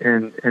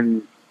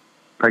in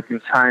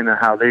China,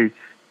 how they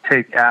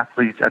take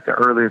athletes at the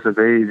earliest of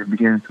age and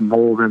begin to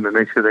mold them and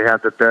make sure they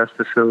have the best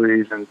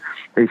facilities and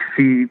they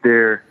feed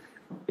their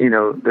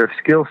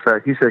skill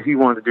set. He said he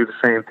wanted to do the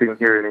same thing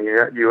here in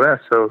the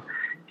U.S. So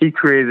he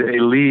created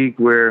a league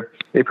where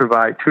they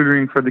provide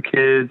tutoring for the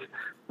kids.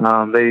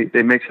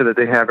 They make sure that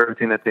they have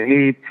everything that they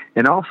need.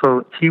 And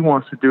also he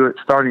wants to do it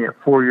starting at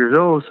 4 years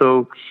old.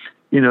 So,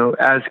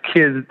 as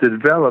kids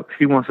develop,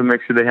 he wants to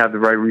make sure they have the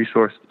right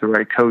resources, the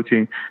right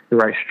coaching, the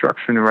right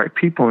structure, and the right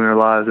people in their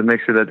lives and make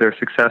sure that they're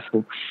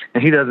successful.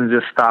 And he doesn't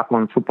just stop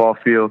on the football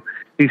field.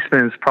 He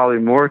spends probably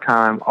more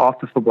time off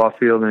the football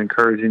field and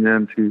encouraging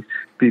them to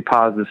be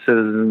positive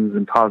citizens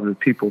and positive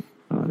people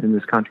in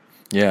this country.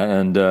 Yeah,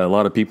 and a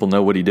lot of people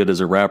know what he did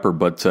as a rapper,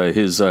 but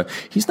he's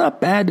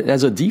not bad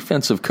as a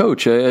defensive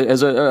coach.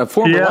 As a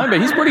former linebacker,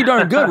 he's pretty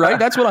darn good, right?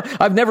 That's what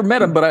I've never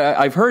met him, but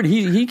I've heard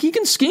he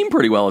can scheme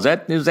pretty well. Is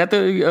that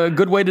the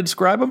good way to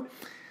describe him?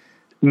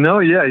 No,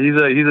 yeah, he's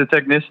a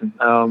technician.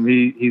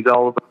 He's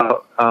all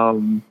about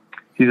I've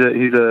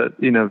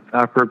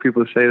heard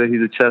people say that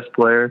he's a chess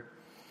player.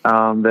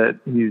 That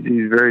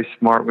he's very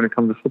smart when it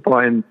comes to football,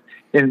 and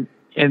it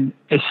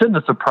shouldn't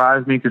have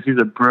surprised me because he's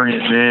a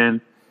brilliant man.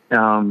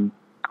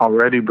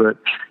 Already, but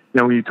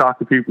when you talk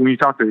to people, when you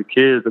talk to the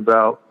kids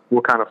about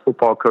what kind of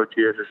football coach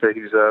he is, they say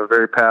he's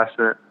very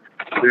passionate,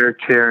 very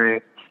caring,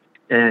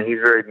 and he's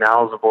very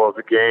knowledgeable of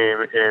the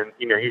game. And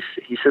he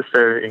sits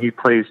there and he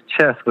plays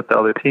chess with the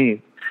other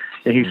team.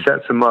 and he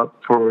sets them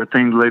up for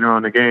things later on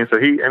in the game. So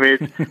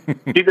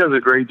he does a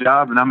great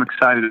job, and I'm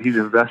excited that he's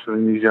investing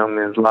in these young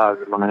men's lives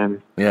in Miami.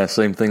 Yeah,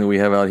 same thing that we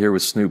have out here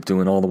with Snoop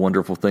doing all the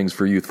wonderful things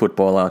for youth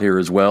football out here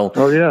as well.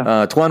 Oh,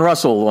 yeah. Twan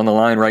Russell on the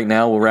line right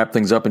now. We'll wrap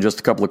things up in just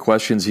a couple of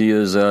questions. He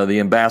is the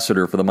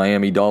ambassador for the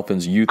Miami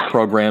Dolphins youth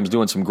programs,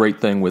 doing some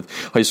great thing with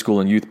high school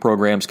and youth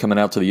programs, coming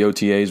out to the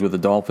OTAs with the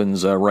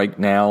Dolphins right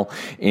now.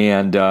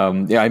 And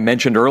I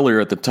mentioned earlier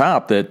at the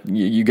top that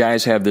you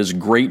guys have this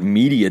great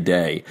media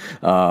day.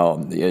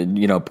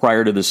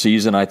 Prior to the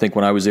season, I think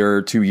when I was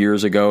there 2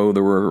 years ago,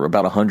 there were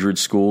about 100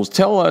 schools.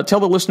 Tell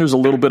the listeners a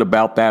little bit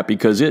about that,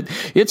 because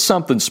it's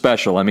something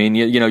special. I mean,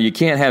 you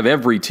can't have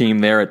every team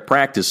there at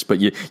practice, but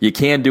you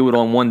can do it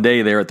on one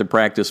day there at the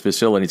practice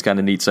facility. It's kind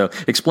of neat. So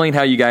explain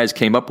how you guys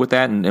came up with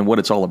that and what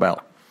it's all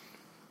about.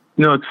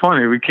 It's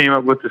funny. We came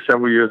up with this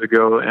several years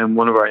ago, and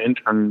one of our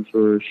interns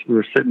we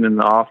were sitting in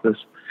the office,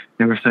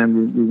 and we're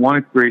saying we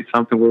want to create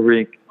something where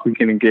we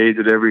can engage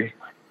at every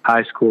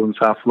high school in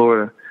South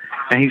Florida.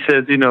 And he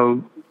says,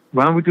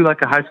 why don't we do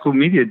like a high school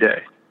media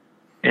day?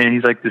 And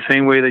he's like, the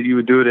same way that you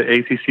would do it at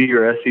ACC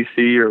or SEC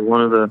or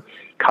one of the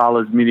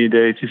college media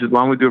days. He said, why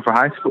don't we do it for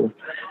high school?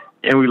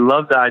 And we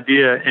loved the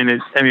idea. And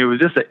it was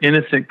just an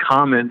innocent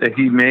comment that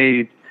he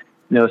made,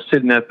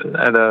 sitting at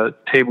a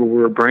table we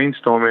were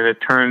brainstorming.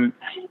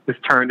 It's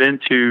turned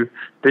into,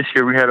 this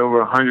year we had over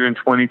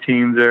 120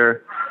 teams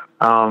there.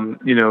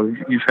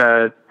 You've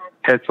had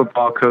head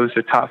football coach,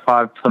 the top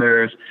 5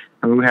 players,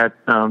 and we had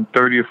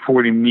 30 or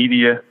 40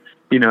 media,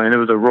 and it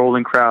was a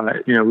rolling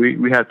crowd.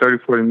 We had 30 or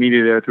 40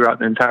 media there throughout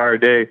the entire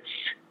day,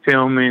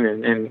 filming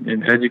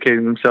and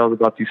educating themselves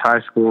about these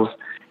high schools.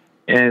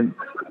 And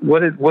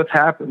what's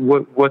happened,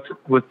 what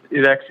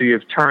it actually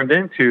has turned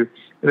into,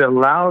 it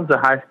allows the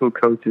high school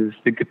coaches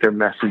to get their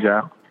message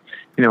out.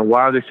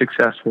 Why are they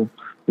successful?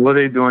 What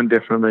are they doing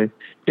differently?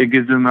 It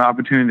gives them the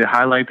opportunity to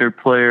highlight their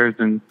players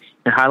and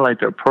highlight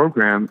their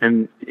program.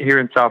 And here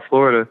in South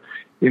Florida,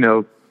 it's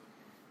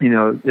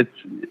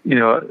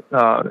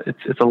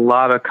a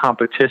lot of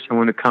competition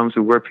when it comes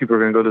to where people are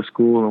going to go to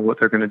school and what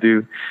they're going to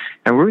do.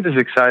 And we're just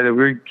excited.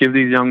 We give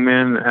these young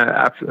men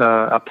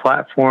a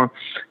platform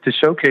to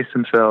showcase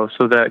themselves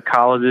so that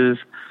colleges,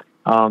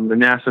 the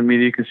national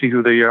media can see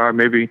who they are.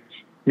 Maybe,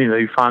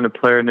 you find a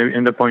player and they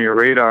end up on your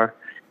radar.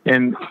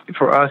 And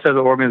for us as an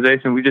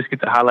organization, we just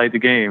get to highlight the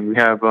game. We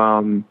have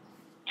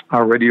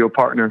our radio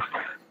partner,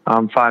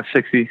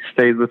 560,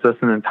 stayed with us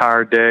an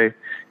entire day.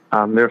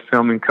 They're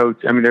filming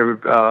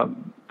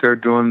they're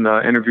doing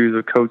interviews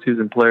with coaches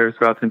and players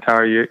throughout the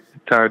entire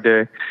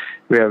day.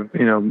 We have,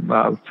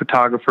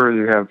 photographers,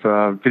 we have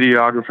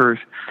videographers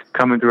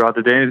coming throughout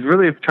the day. And it's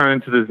really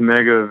turned into this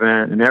mega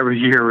event. And every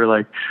year we're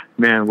like,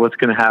 man, what's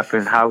going to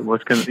happen?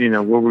 What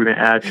we're going to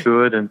add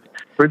to it? And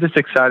we're just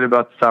excited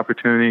about this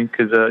opportunity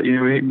because,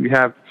 we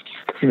have,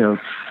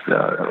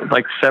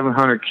 like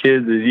 700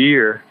 kids a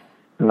year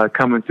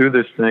coming through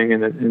this thing,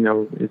 and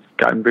it's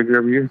gotten bigger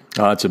every year.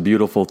 Oh, it's a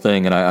beautiful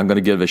thing, and I'm going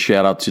to give a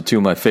shout out to two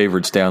of my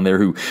favorites down there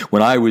who,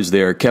 when I was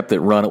there, kept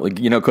it running.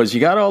 Because you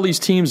got all these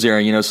teams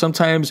there.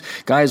 Sometimes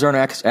guys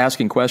aren't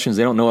asking questions;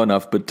 they don't know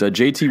enough. But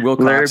JT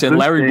Wilcox and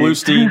Larry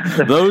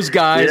Bluestein, those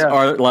guys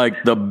are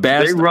like the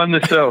best. They run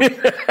the show.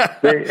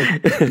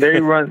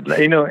 they run.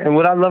 And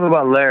what I love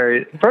about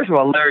Larry, first of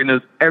all, Larry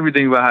knows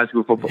everything about high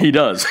school football. He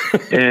does,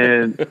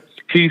 and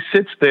he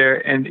sits there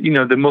and,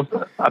 the most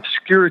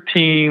obscure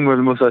team or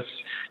the most,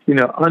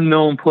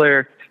 unknown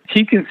player,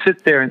 he can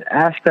sit there and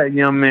ask that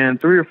young man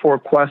 3 or 4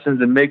 questions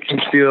and make him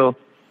feel,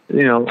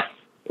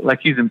 like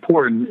he's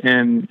important.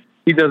 And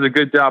he does a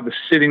good job of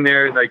sitting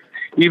there. Like,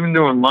 even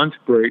during lunch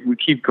break, we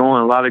keep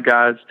going. A lot of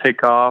guys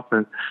take off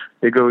and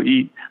they go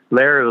eat.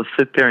 Larry will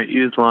sit there and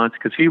eat his lunch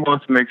because he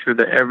wants to make sure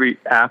that every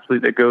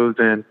athlete that goes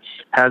in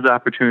has the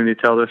opportunity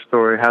to tell their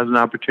story, has an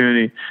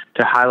opportunity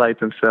to highlight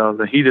themselves,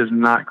 and he does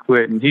not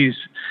quit. And he's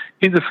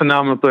a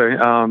phenomenal player.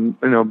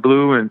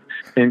 Blue and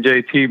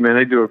JT, man,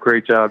 they do a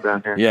great job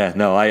down here. Yeah,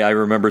 no, I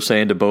remember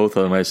saying to both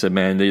of them, I said,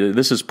 man,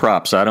 this is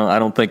props. I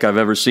don't think I've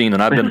ever seen,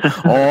 and I've been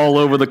all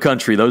over the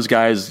country. Those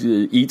guys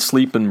eat,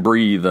 sleep, and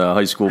breathe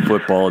high school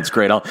football. It's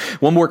great.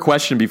 One more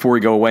question before we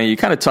go away. You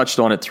kind of touched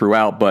on it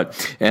throughout,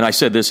 and I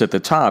said this at the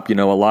top. A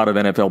lot of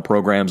NFL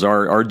programs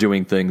are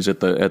doing things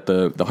at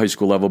the high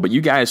school level, but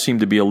you guys seem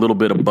to be a little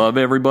bit above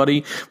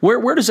everybody.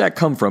 Where does that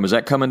come from? Is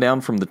that coming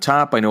down from the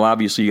top? I know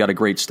obviously you got a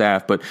great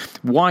staff, but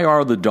why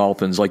are the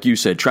Dolphins, like you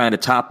said, trying to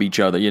top each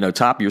other?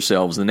 Top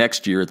yourselves the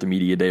next year at the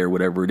media day or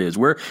whatever it is.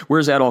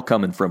 Where's that all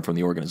coming from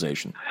the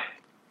organization?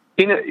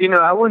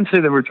 I wouldn't say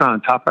that we're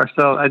trying to top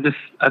ourselves.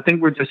 I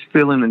think we're just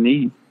feeling the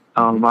need.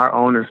 Our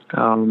owner,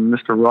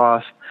 Mr.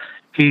 Ross,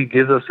 he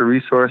gives us the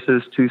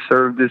resources to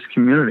serve this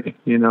community,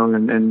 and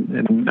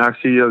our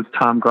CEO,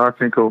 Tom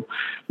Garfinkel,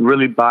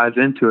 really buys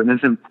into it, and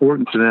it's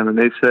important to them. And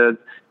they said,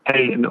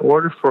 hey, in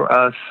order for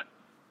us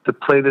to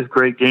play this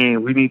great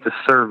game, we need to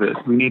serve it,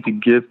 we need to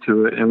give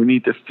to it, and we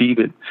need to feed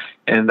it.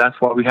 And that's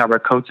why we have our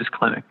coaches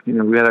clinic.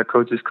 We had our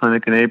coaches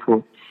clinic in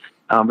April.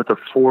 It's a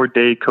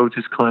 4-day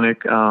coaches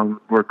clinic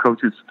where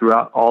coaches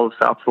throughout all of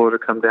South Florida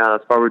come down.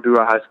 That's why we do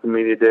our high school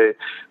media day,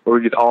 where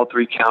we get all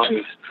 3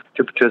 counties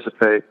to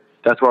participate.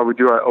 That's why we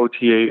do our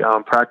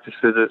OTA practice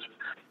visits,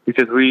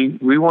 because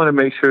we want to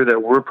make sure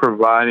that we're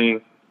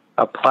providing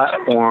a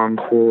platform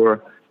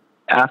for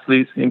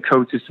athletes and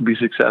coaches to be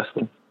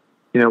successful.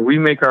 We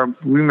make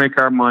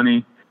our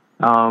money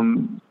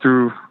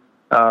through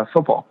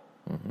football,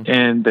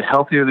 and the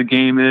healthier the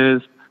game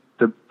is,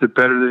 the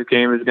better the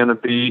game is going to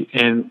be,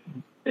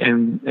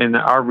 and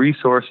our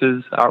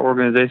resources, our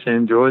organization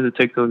enjoys to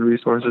take those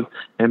resources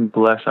and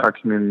bless our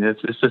community.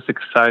 It's just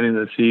exciting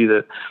to see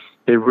that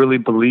they really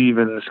believe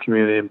in this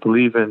community and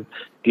believe in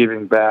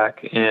giving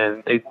back,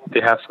 and they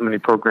have so many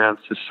programs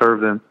to serve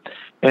them.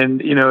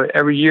 And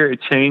every year it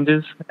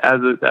changes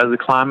as the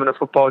climate of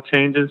football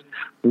changes.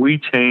 We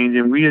change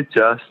and we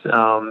adjust.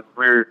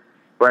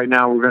 Right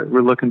now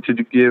we're looking to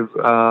give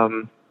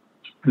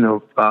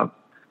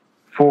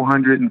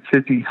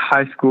 450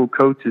 high school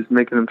coaches,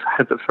 making them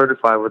heads up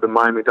certified, where the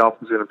Miami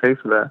Dolphins are going to pay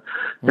for that.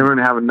 Then we're going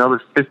to have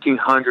another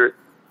 1,500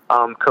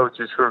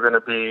 coaches who are going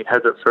to be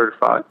heads up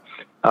certified.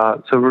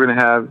 So we're going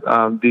to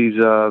have these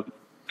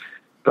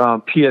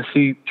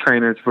PSC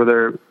trainers for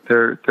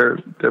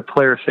their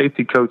player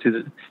safety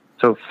coaches.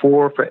 So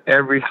 4 for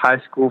every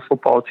high school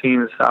football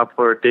team in South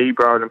Florida, Dade,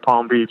 Broward, and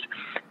Palm Beach.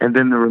 And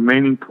then the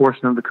remaining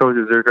portion of the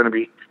coaches are going to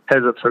be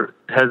heads up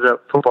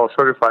football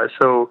certified.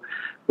 So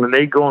when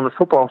they go on the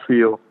football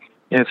field,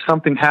 and if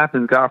something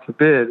happens, God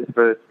forbid,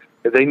 but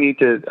if they need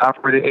to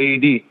operate an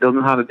AED, they'll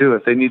know how to do it.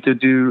 If they need to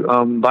do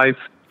life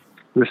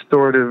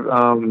restorative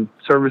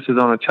services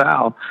on a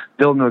child,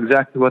 they'll know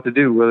exactly what to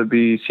do, whether it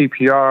be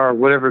CPR or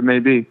whatever it may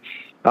be.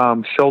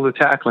 Shoulder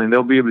tackling,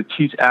 they'll be able to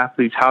teach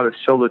athletes how to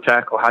shoulder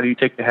tackle. How do you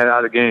take the head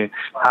out of the game?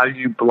 How do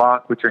you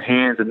block with your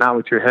hands and not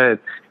with your head?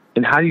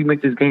 And how do you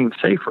make this game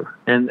safer?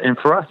 And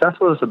for us, that's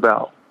what it's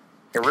about.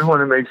 And we want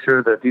to make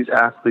sure that these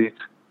athletes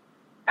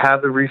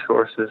have the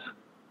resources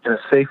in a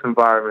safe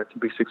environment to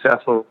be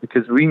successful,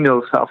 because we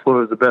know South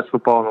Florida is the best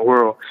football in the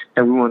world,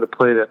 and we want to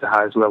play it at the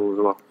highest level as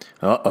well.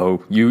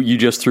 Uh-oh. You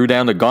just threw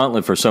down the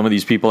gauntlet for some of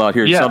these people out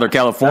here in Southern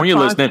California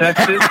listening.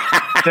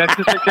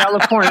 Texas and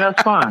California,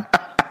 that's fine.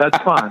 That's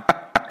fine.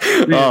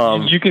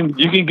 You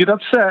can get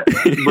upset,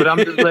 but I'm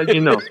just letting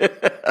you know.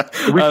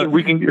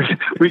 We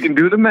can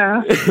do the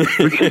math.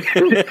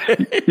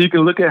 You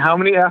can look at how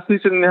many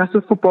athletes in the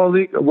National Football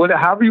League,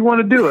 however you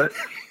want to do it.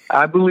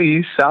 I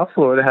believe South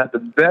Florida has the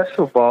best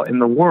football in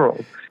the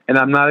world, and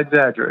I'm not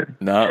exaggerating.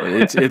 No,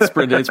 it's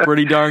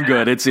pretty darn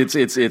good.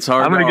 It's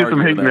hard. I'm going to get some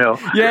hate mail.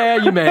 Yeah,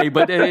 you may,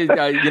 but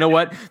you know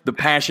what? The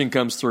passion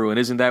comes through, and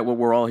isn't that what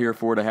we're all here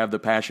for? To have the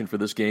passion for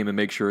this game and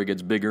make sure it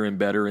gets bigger and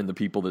better, and the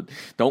people that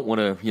don't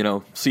want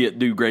to, see it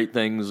do great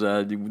things,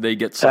 they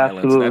get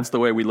silenced. Absolutely. That's the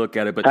way we look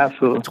at it. But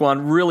absolutely,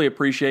 Twan, really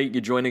appreciate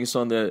you joining us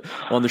on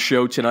the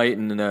show tonight,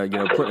 and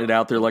putting it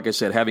out there. Like I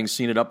said, having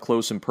seen it up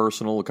close and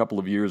personal a couple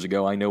of years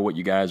ago, I know what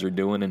you guys are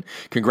doing, and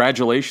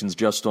congratulations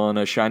just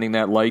on shining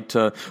that light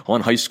on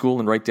high school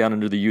and right down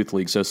into the youth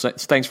league. So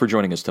thanks for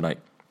joining us tonight.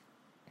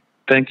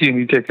 Thank you.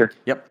 You take care.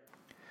 Yep.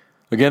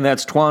 Again,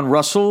 that's Twan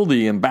Russell,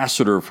 the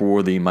ambassador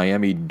for the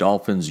Miami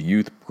Dolphins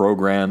youth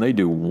program. They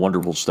do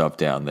wonderful stuff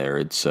down there.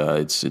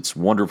 It's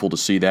wonderful to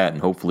see that,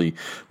 and hopefully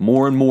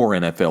more and more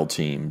NFL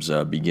teams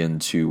begin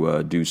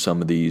to do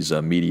some of these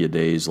media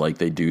days like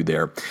they do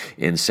there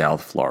in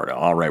South Florida.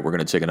 All right, we're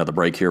going to take another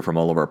break here from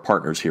all of our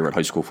partners here at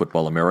High School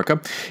Football America.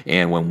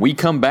 And when we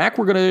come back,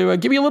 we're going to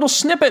give you a little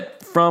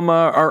snippet from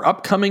our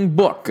upcoming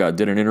book.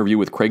 Did an interview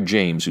with Craig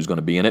James, who's going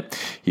to be in it.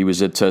 He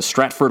was at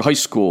Stratford High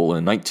School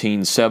in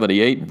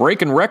 1978,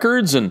 breaking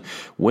records and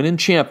winning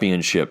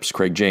championships.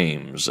 Craig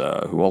James,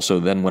 who also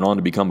then went on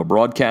to become a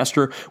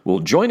broadcaster, will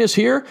join us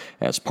here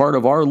as part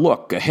of our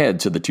look ahead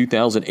to the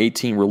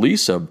 2018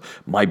 release of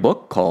my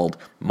book called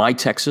My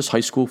Texas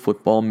High School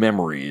Football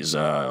Memories,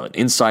 an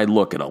inside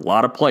look at a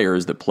lot of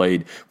players that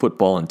played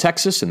football in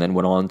Texas and then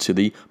went on to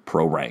the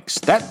pro ranks.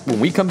 That, when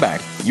we come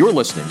back, you're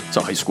listening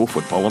to High School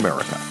Football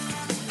America.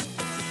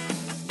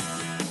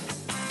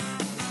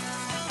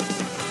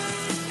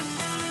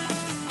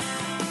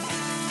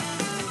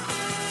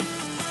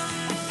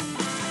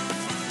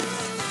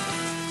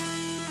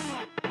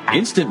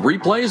 Instant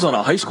replays on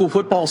a high school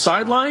football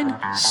sideline?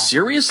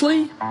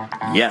 Seriously?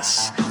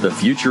 Yes, the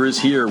future is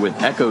here with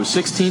Echo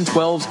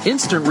 1612's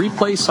Instant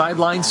Replay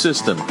Sideline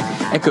System.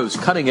 Echo's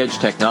cutting-edge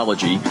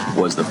technology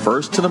was the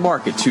first to the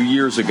market 2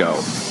 years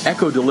ago.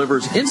 Echo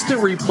delivers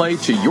instant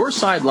replay to your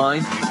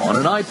sideline on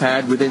an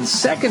iPad within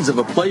seconds of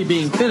a play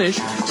being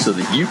finished so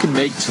that you can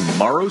make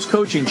tomorrow's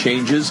coaching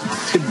changes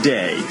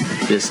today.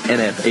 This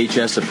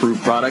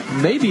NFHS-approved product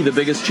may be the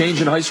biggest change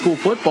in high school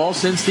football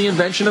since the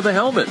invention of the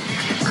helmet.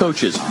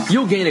 Coaches,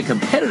 you'll gain a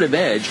competitive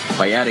edge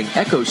by adding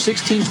Echo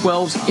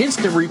 1612's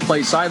Instant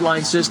Replay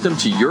Sideline System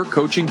to your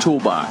coaching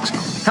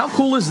toolbox. How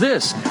cool is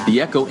this?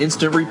 The Echo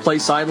Instant Replay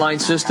Sideline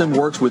System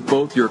works with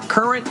both your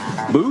current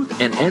booth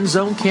and end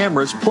zone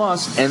cameras,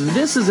 plus, and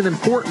this is an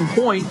important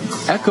point,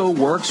 Echo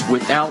works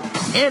without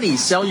any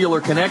cellular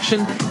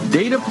connection,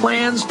 data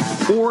plans,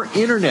 or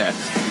internet.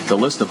 The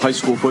list of high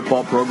school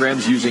football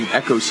programs using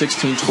Echo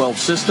 1612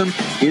 system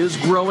is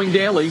growing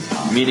daily,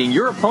 meaning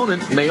your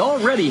opponent may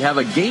already have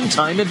a game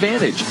time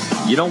advantage.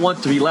 You don't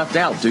want to be left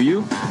out, do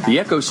you? The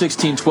Echo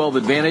 1612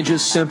 advantage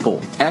is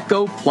simple.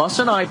 Echo plus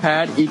an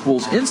iPad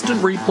equals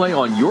instant replay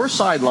on your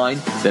sideline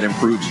that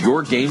improves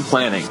your game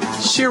planning.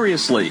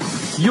 Seriously,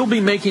 you'll be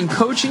making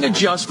coaching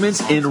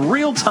adjustments in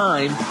real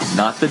time,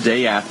 not the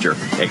day after.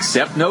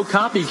 Except no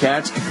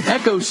copycats,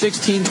 Echo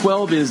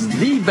 1612 is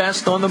the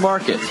best on the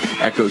market.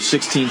 Echo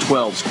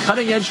 1612's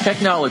cutting-edge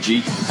technology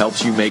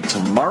helps you make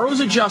tomorrow's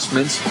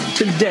adjustments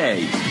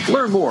today.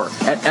 Learn more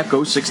at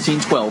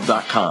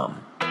echo1612.com.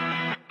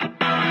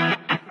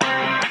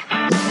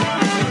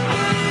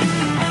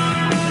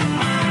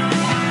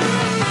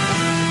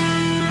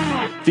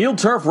 Field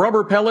turf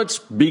rubber pellets,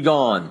 be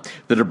gone.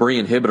 The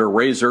Debris Inhibitor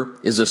Razor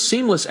is a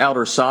seamless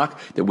outer sock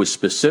that was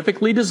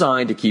specifically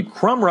designed to keep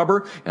crumb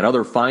rubber and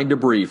other fine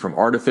debris from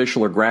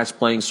artificial or grass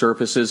playing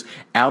surfaces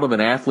out of an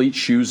athlete's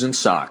shoes and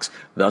socks,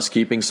 thus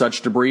keeping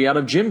such debris out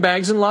of gym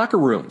bags and locker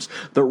rooms.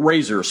 The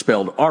Razor,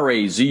 spelled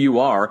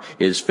R-A-Z-U-R,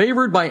 is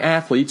favored by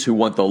athletes who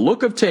want the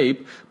look of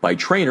tape, by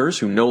trainers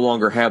who no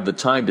longer have the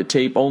time to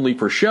tape only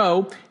for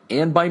show,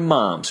 and by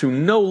moms who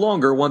no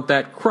longer want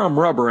that crumb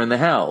rubber in the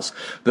house.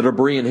 The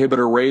Debris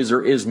Inhibitor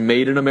Razor is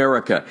made in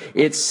America.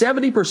 It's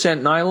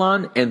 70%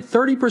 nylon and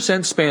 30%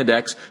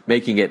 spandex,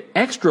 making it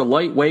extra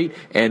lightweight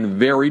and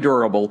very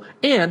durable,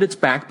 and it's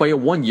backed by a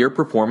 1-year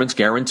performance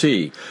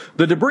guarantee.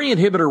 The Debris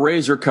Inhibitor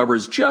Razor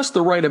covers just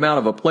the right amount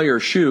of a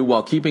player's shoe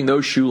while keeping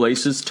those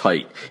shoelaces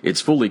tight.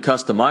 It's fully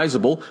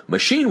customizable,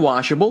 machine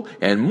washable,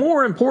 and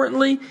more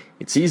importantly,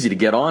 it's easy to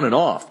get on and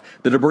off.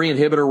 The Debris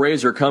Inhibitor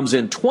Razor comes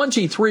in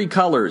 23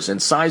 colors,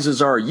 and sizes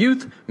are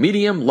youth,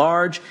 medium,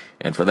 large,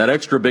 and for that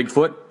extra big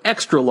foot,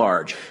 extra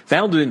large.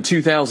 Founded in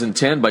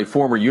 2010 by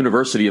former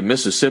University of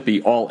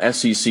Mississippi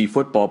All-SEC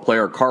football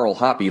player Carl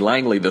Hoppy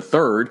Langley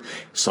III,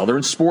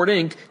 Southern Sport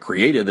Inc.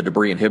 created the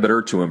Debris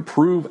Inhibitor to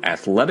improve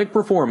athletic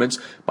performance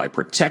by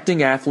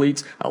protecting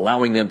athletes,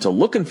 allowing them to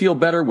look and feel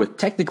better with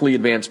technically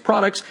advanced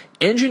products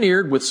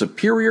engineered with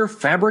superior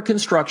fabric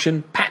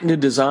construction,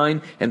 patented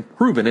design, and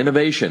proven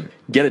innovation.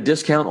 Get a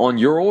discount on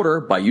your order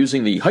by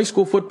using the High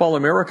School Football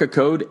America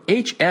code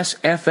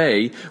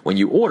HSFA when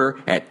you order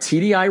at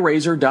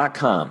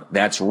TDIRazor.com.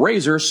 That's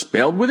razor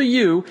spelled with a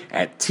U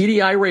at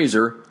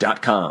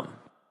TDIRazor.com.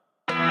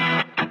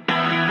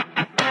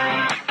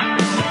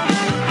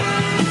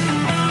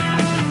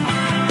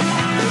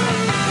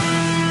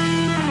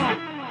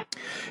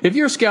 If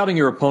you're scouting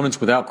your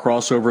opponents without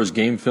Crossover's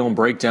game film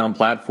breakdown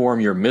platform,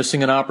 you're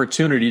missing an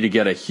opportunity to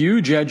get a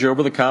huge edge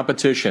over the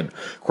competition.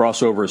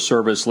 Crossover's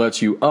service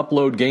lets you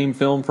upload game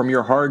film from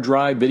your hard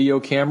drive, video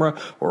camera,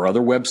 or other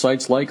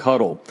websites like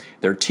Huddle.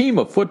 Their team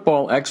of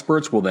football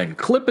experts will then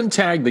clip and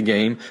tag the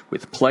game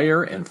with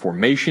player and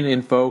formation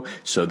info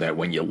so that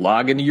when you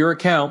log into your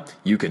account,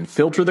 you can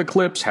filter the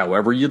clips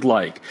however you'd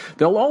like.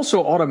 They'll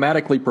also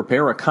automatically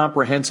prepare a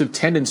comprehensive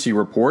tendency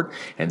report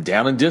and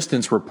down and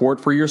distance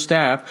report for your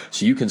staff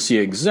so you can see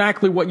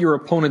exactly what your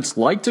opponents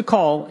like to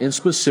call in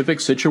specific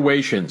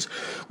situations.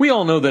 We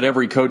all know that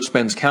every coach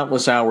spends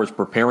countless hours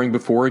preparing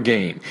before a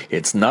game.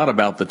 It's not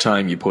about the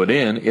time you put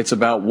in, it's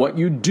about what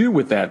you do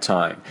with that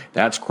time.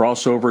 That's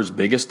Crossover's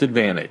biggest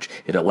advantage.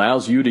 It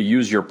allows you to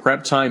use your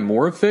prep time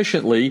more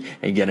efficiently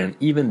and get an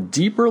even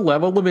deeper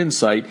level of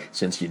insight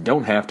since you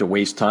don't have to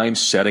waste time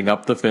setting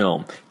up the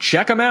film.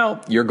 Check them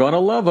out. You're going to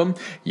love them.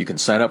 You can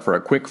sign up for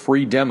a quick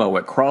free demo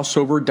at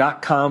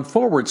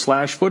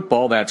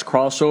crossover.com/football. That's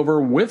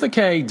crossover.com/football.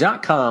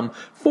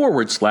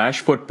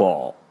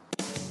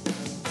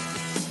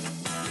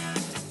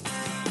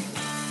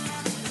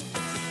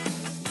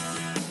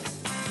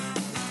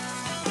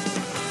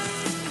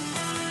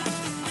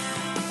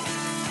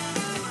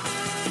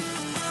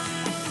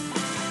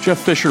 Jeff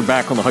Fisher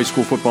back on the High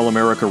School Football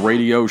America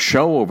radio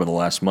show. Over the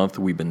last month,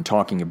 we've been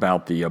talking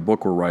about the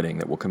book we're writing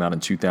that will come out in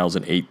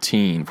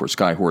 2018 for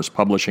Skyhorse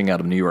Publishing out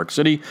of New York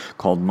City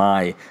called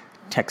My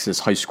Texas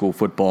High School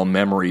Football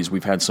Memories.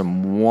 We've had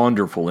some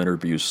wonderful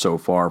interviews so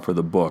far for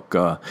the book.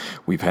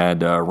 We've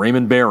had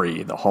Raymond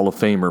Berry, the Hall of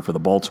Famer for the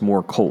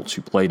Baltimore Colts,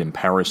 who played in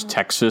Paris,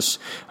 Texas.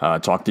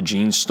 Talked to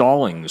Gene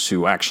Stallings,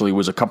 who actually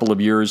was a couple of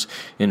years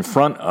in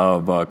front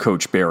of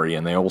Coach Berry,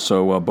 and they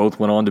also both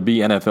went on to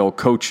be NFL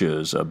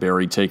coaches.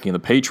 Berry taking the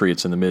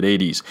Patriots in the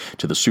mid-'80s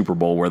to the Super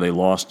Bowl, where they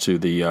lost to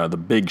the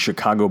big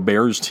Chicago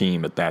Bears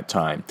team at that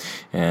time.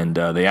 And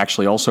they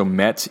actually also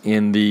met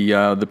in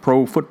the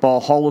Pro Football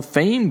Hall of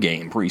Fame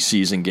game,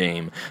 preseason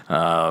game.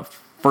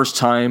 First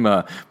time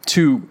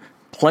two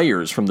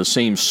players from the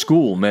same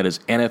school met as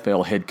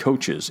NFL head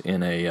coaches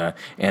in a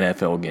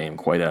NFL game.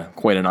 Quite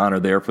an honor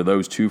there for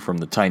those two from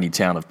the tiny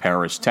town of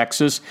Paris,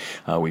 Texas.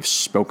 We've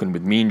spoken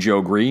with Mean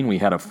Joe Green. We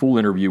had a full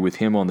interview with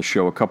him on the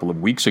show a couple of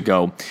weeks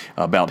ago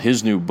about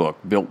his new book,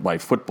 Built by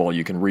Football.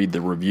 You can read the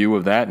review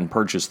of that and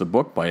purchase the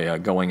book by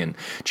going and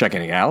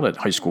checking it out at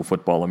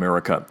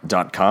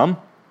highschoolfootballamerica.com.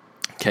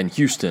 Ken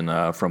Houston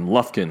from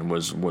Lufkin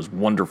was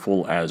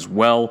wonderful as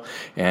well.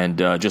 And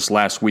just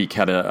last week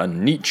had a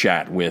neat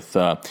chat with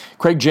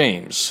Craig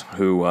James,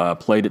 who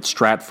played at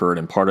Stratford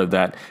and part of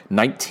that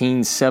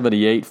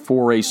 1978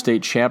 4A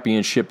state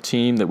championship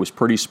team that was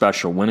pretty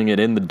special, winning it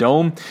in the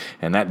Dome.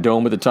 And that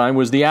Dome at the time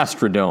was the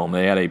Astrodome.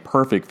 They had a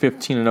perfect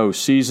 15-0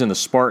 season. The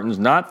Spartans,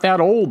 not that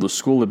old. The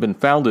school had been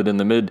founded in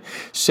the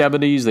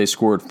mid-70s. They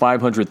scored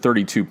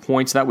 532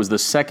 points. That was the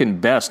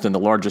second best in the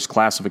largest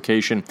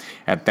classification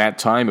at that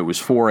time. It was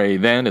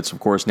 4A then. It's, of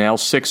course, now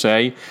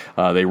 6A.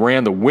 They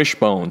ran the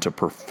wishbone to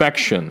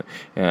perfection,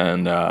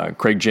 and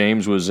Craig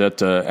James was at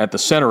the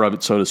center of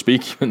it, so to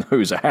speak, even though he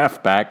was a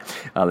halfback.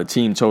 The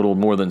team totaled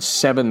more than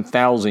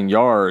 7,000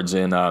 yards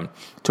in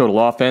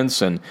total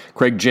offense, and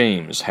Craig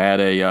James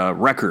had a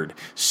record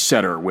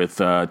setter with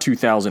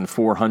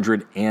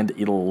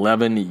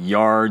 2,411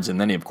 yards, and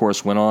then he, of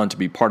course, went on to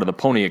be part of the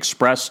Pony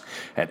Express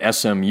at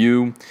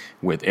SMU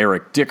with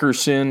Eric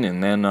Dickerson,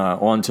 and then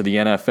on to the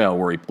NFL,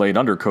 where he played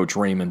under Coach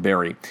Raymond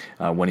Berry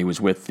when he was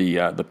with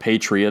the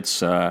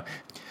Patriots.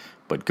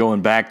 But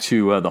going back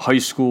to the high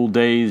school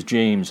days,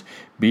 James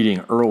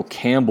beating Earl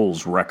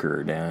Campbell's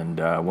record. And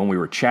when we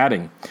were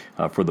chatting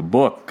for the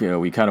book,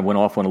 we kind of went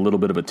off on a little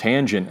bit of a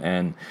tangent,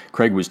 and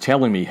Craig was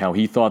telling me how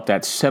he thought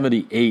that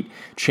 78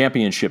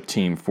 championship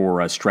team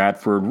for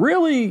Stratford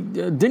really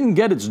didn't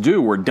get its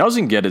due, or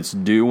doesn't get its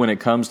due, when it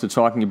comes to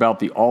talking about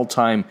the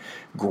all-time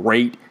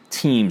great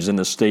teams in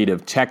the state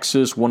of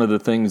Texas. One of the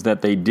things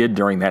that they did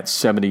during that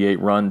 78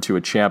 run to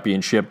a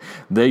championship,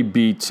 they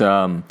beat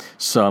some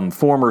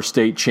former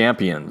state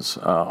champions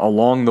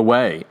along the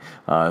way.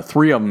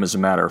 3 of them, as a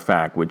matter of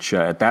fact, which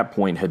at that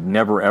point had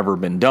never, ever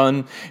been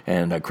done.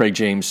 And Craig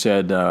James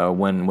said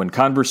when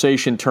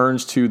conversation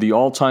turns to the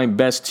all-time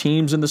best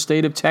teams in the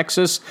state of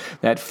Texas,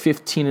 that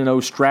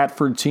 15-0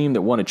 Stratford team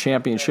that won a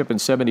championship in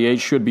 78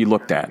 should be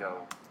looked at.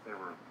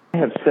 I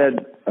have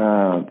said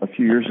a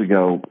few years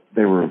ago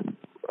they were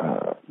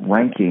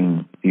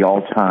ranking the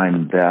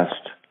all-time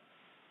best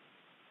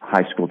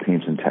high school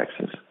teams in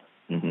Texas.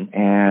 Mm-hmm.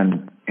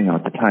 And,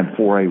 at the time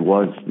 4A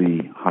was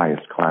the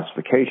highest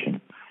classification.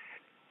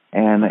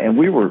 And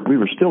we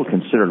were still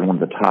considered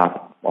one of the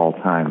top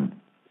all-time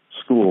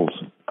schools,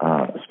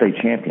 state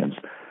champions.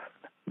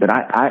 But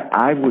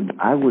I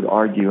would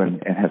argue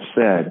and have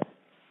said,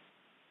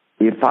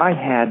 if I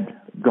had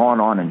gone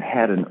on and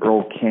had an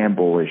Earl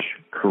Campbell-ish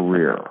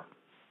career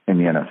in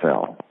the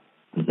NFL,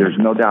 there's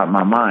no doubt in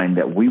my mind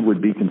that we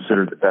would be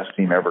considered the best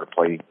team ever to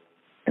play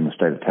in the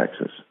state of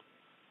Texas.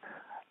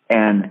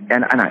 And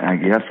I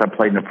guess I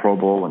played in the Pro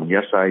Bowl, and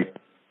yes, I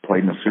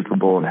played in the Super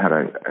Bowl and had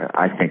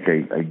I think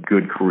a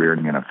good career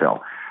in the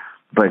NFL.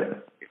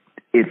 But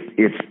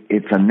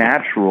it's a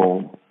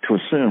natural to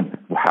assume,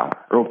 wow,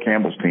 Earl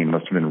Campbell's team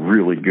must have been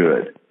really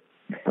good,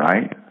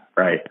 right?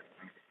 Right.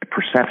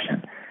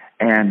 Perception.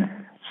 And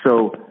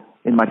so,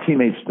 and my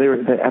teammates,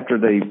 after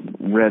they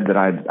read that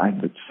I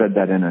said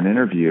that in an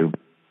interview,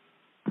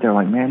 they're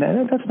like, "Man,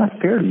 that's not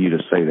fair to you to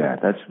say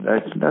that. That's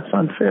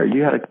unfair.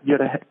 You had a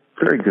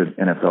very good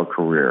NFL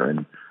career,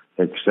 and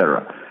et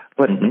cetera."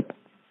 But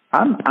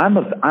I'm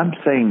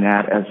saying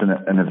that as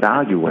an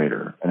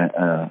evaluator and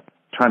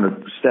trying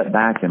to step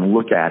back and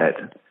look at it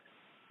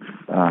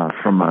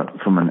from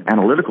an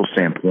analytical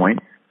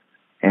standpoint.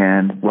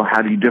 And well,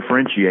 how do you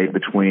differentiate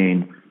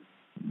between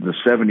the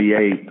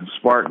 78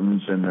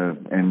 Spartans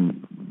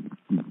and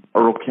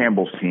Earl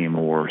Campbell's team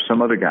or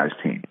some other guy's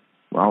team?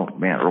 Well,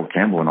 man, Earl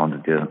Campbell went on to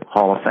the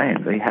Hall of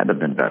Fame. They had to have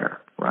been better,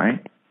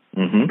 right?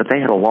 Mm-hmm. But they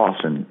had a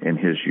loss in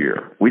his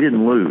year. We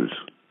didn't lose.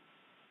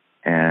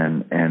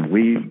 And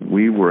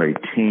we were a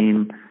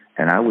team,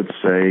 and I would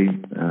say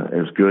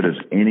as good as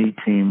any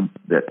team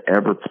that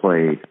ever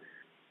played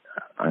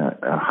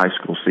a high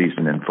school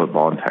season in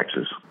football in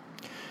Texas.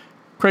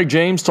 Craig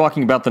James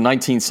talking about the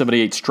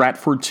 1978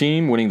 Stratford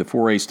team winning the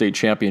 4A state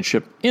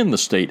championship in the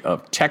state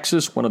of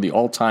Texas, one of the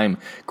all-time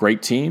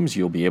great teams.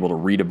 You'll be able to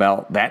read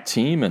about that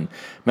team and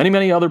many,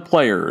 many other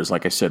players.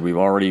 Like I said, we've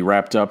already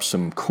wrapped up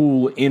some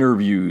cool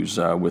interviews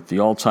with the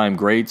all-time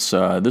greats.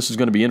 This is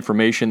going to be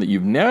information that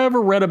you've never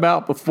read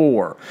about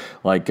before,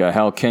 like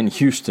how Ken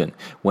Houston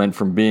went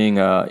from being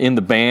in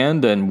the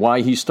band and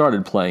why he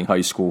started playing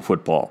high school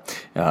football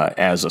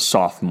as a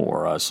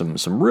sophomore.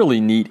 Some really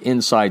neat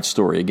inside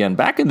story. Again,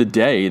 back in the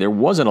day, there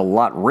wasn't a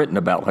lot written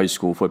about high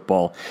school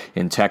football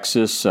in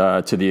Texas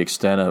to the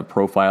extent of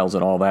profiles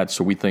and all that,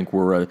 so we think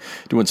we're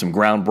doing some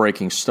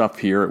groundbreaking stuff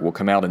here. It will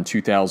come out in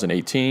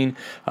 2018.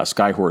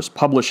 Skyhorse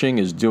Publishing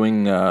is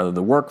doing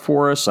the work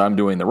for us. I'm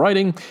doing the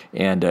writing,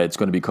 and it's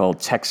going to be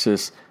called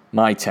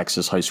My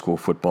Texas High School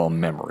Football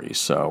Memories.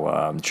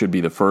 So it should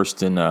be the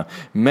first in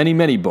many,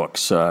 many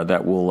books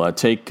that will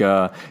take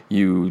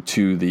you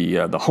to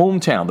the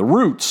hometown, the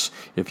roots,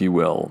 if you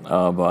will,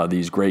 of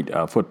these great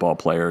football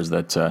players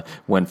that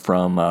went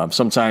from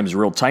sometimes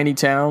real tiny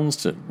towns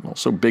to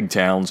also big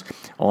towns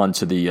on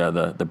to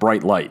the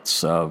bright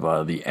lights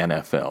of the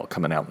NFL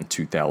coming out in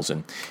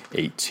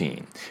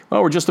 2018.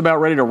 Well, we're just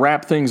about ready to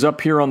wrap things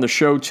up here on the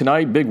show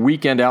tonight. Big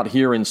weekend out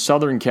here in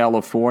Southern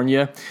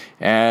California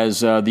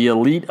as the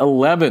elite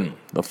 11.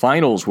 The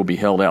finals will be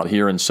held out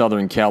here in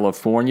Southern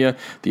California.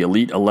 The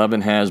Elite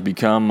 11 has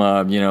become,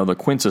 the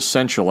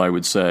quintessential, I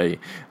would say,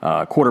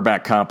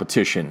 quarterback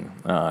competition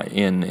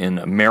in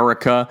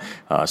America.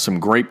 Some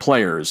great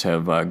players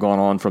have gone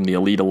on from the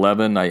Elite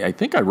 11. I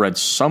think I read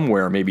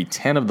somewhere maybe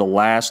 10 of the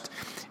last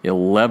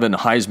 11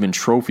 Heisman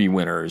Trophy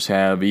winners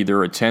have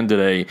either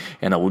attended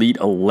an Elite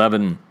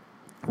 11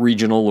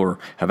 regional or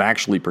have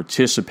actually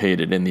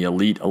participated in the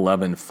Elite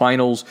 11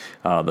 finals.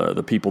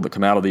 The people that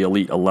come out of the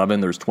Elite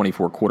 11, there's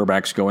 24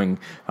 quarterbacks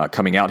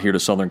coming out here to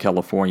Southern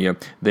California.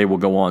 They will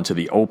go on to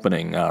the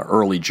opening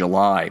early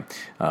July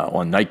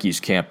on Nike's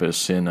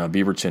campus in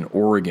Beaverton,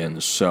 Oregon.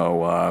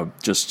 So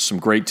just some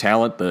great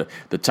talent. The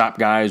top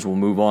guys will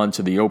move on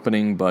to the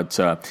opening, but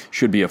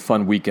should be a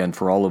fun weekend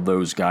for all of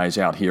those guys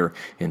out here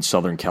in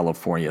Southern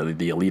California,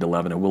 the Elite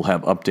 11. And we'll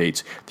have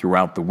updates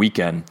throughout the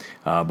weekend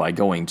by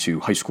going to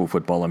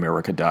highschoolfootballamerica.com.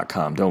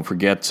 Don't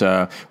forget,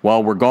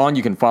 while we're gone,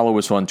 you can follow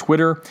us on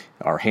Twitter.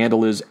 Our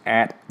handle is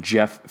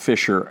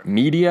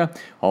 @JeffFisherMedia.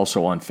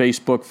 Also on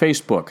Facebook,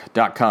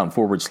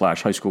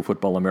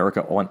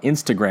 facebook.com/highschoolfootballamerica. On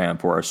Instagram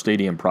for our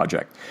stadium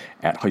project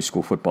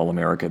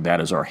 @highschoolfootballamerica.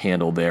 That is our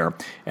handle there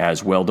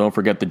as well. Don't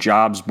forget the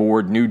jobs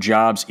board, new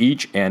jobs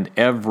each and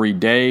every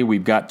day.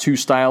 We've got 2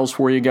 styles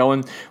for you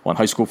going on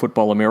High School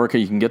Football America.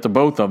 You can get to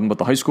both of them, but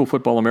the High School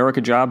Football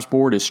America jobs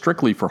board is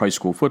strictly for high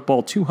school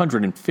football.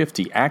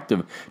 250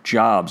 active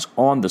jobs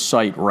on the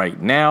site right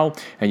now.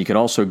 And you can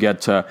also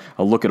get a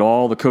look at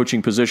all the coaching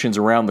positions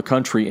around the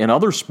country in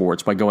other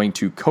sports by going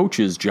to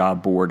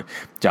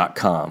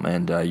coachesjobboard.com.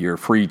 And you're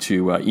free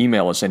to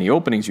email us any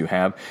openings you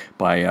have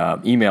by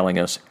emailing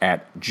us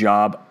at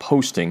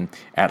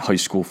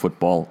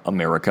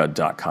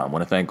jobposting@highschoolfootballamerica.com. I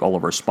want to thank all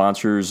of our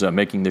sponsors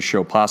making this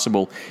show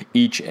possible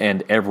each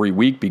and every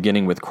week,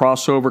 beginning with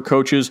Crossover.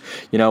 Coaches,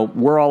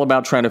 we're all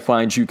about trying to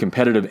find you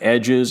competitive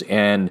edges,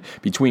 and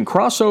between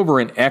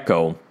Crossover and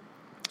Echo,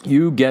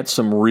 you get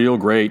some real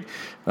great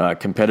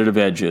competitive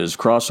edges.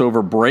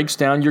 Crossover breaks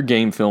down your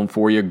game film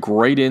for you.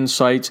 Great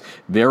insights,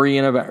 very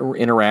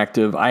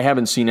interactive. I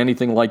haven't seen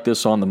anything like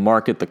this on the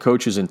market. The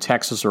coaches in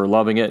Texas are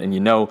loving it, and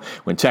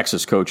when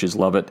Texas coaches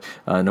love it,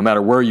 no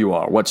matter where you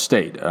are, what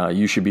state,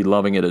 you should be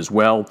loving it as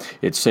well.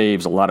 It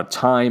saves a lot of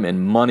time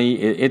and money.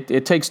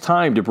 It takes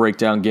time to break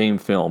down game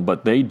film,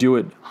 but they do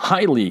it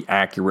highly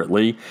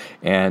accurately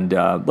and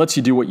lets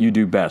you do what you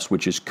do best,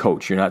 which is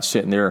coach. You're not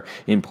sitting there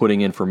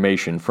inputting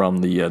information from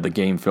the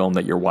game film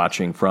that you're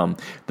watching from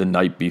the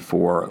night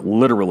before.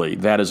 Literally,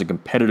 that is a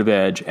competitive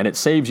edge, and it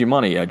saves you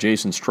money.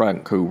 Jason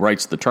Strunk, who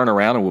writes the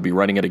turnaround and will be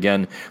writing it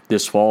again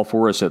this fall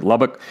for us at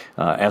Lubbock,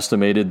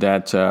 estimated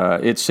that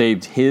it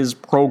saved his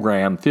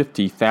program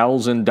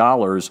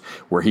 $50,000,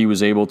 where he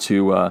was able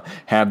to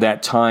have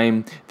that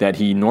time that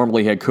he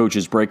normally had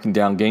coaches breaking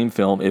down game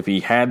film. If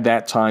he had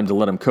that time to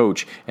let him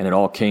coach, and it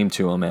all came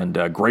to him,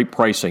 and great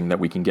pricing that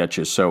we can get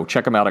you. So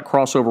check them out at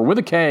Crossover with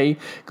a K.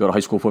 Go to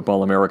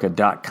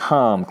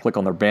highschoolfootballamerica.com, click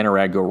on their banner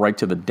ad, go right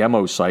to the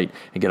demo site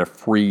and get a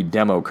free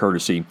demo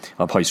courtesy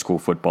of High School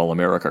Football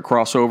America.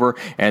 Crossover,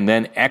 and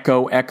then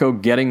Echo,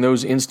 getting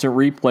those instant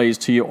replays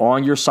to you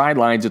on your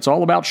sidelines. It's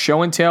all about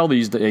show and tell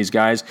these days,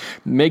 guys.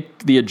 Make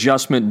the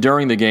adjustment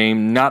during the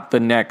game, not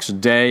the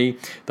next day.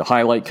 The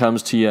highlight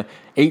comes to you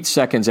 8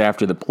 seconds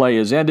after the play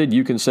is ended.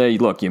 You can say,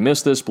 look, you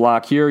missed this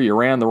block here, you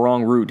ran the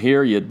wrong route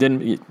here,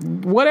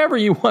 whatever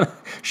you want to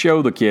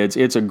show the kids.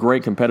 It's a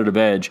great competitive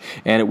edge,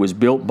 and it was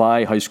built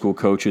by high school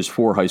coaches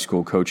for high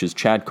school coaches.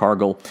 Chad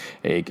Cargill,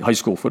 a high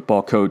school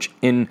football coach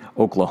in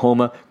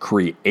Oklahoma,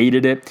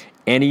 created it.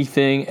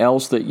 Anything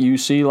else that you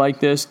see like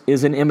this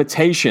is an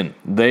imitation.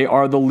 They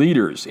are the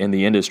leaders in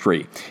the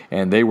industry,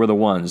 and they were the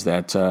ones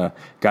that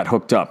got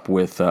hooked up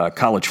with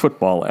college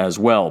football as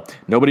well.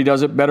 Nobody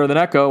does it better than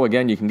Echo.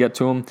 Again, you can get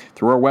to them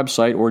through our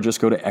website or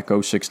just go to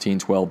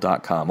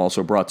echo1612.com.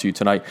 Also brought to you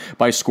tonight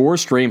by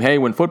ScoreStream. Hey,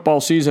 when football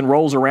season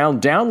rolls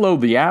around,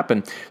 download the app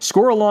and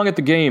score along at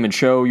the game and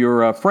show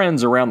your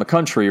friends around the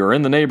country or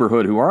in the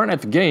neighborhood who aren't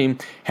at the game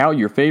how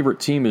your favorite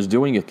team is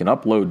doing. You can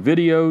upload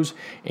videos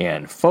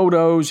and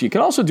photos. You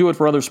can also do it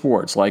for other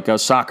sports like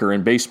soccer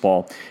and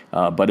baseball,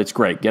 but it's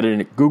great. Get it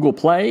in Google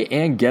Play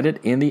and get it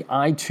in the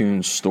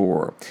iTunes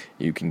Store.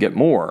 You can get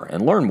more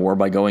and learn more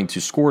by going to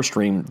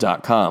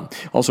scorestream.com.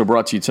 Also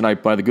brought to you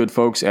tonight by the good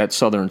folks at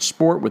Southern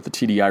Sport with the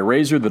TDI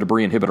Razor, the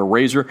debris inhibitor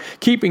razor,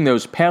 keeping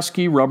those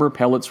pesky rubber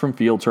pellets from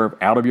field turf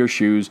out of your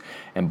shoes.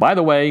 And by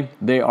the way,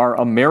 they are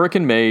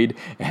American-made,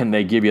 and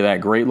they give you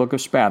that great look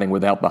of spatting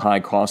without the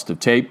high cost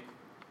of tape.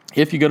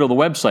 If you go to the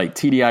website,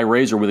 TDI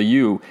Razor with a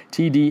U,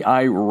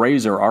 TDI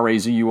Razor,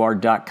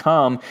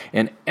 RAZUR.com,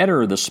 and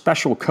enter the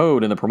special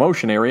code in the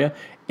promotion area,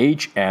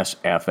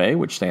 HSFA,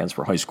 which stands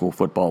for High School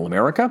Football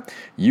America,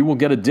 you will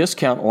get a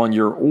discount on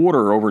your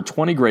order. Over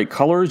 20 great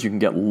colors. You can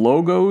get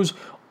logos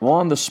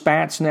on the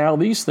spats now.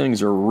 These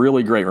things are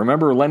really great.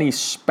 Remember Lenny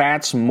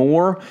Spats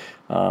Moore?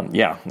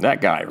 That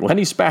guy,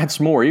 Lenny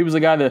Spats Moore. He was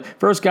the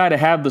first guy to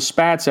have the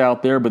spats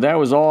out there, but that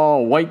was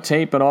all white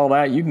tape and all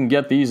that. You can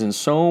get these in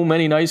so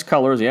many nice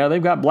colors. Yeah,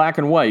 they've got black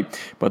and white,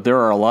 but there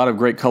are a lot of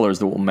great colors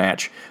that will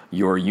match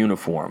your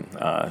uniform.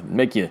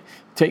 Make you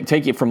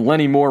take it from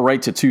Lenny Moore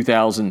right to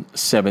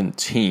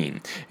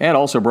 2017. And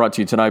also brought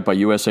to you tonight by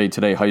USA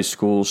Today High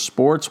School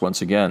Sports,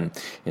 once again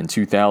in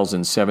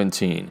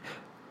 2017.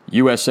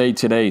 USA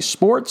Today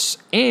Sports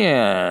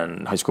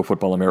and High School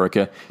Football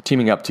America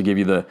teaming up to give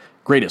you the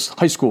greatest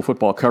high school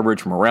football coverage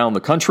from around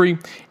the country,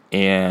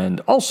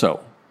 and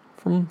also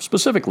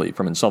specifically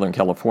from in Southern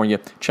California.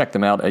 Check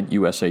them out at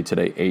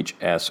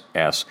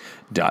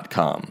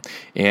usatodayhss.com.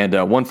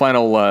 And one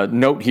final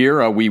note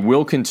here, we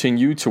will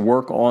continue to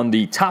work on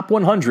the Top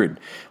 100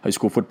 High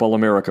School Football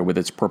America with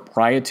its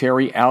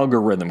proprietary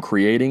algorithm,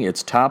 creating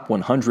its Top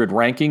 100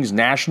 rankings,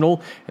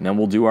 national, and then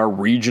we'll do our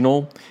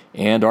regional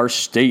and our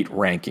state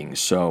rankings.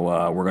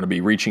 So we're going to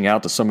be reaching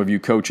out to some of you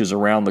coaches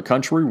around the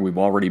country. We've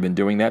already been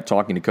doing that,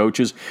 talking to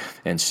coaches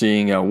and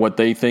seeing what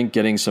they think,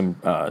 getting some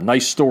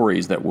nice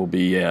stories that will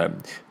be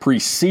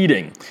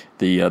preceding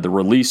the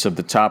release of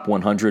the Top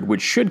 100,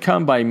 which should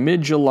come by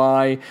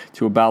mid-July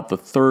to about the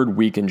third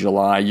week in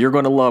July. You're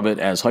going to love it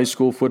as High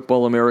School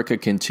Football America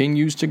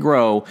continues to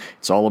grow.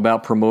 It's all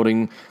about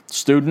promoting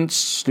students,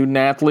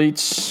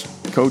 student-athletes,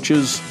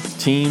 coaches,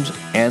 teams,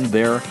 and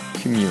their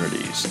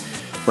communities.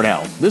 For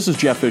now, this is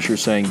Jeff Fisher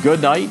saying good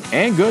night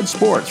and good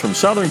sports from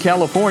Southern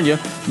California.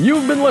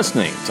 You've been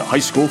listening to High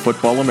School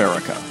Football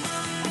America.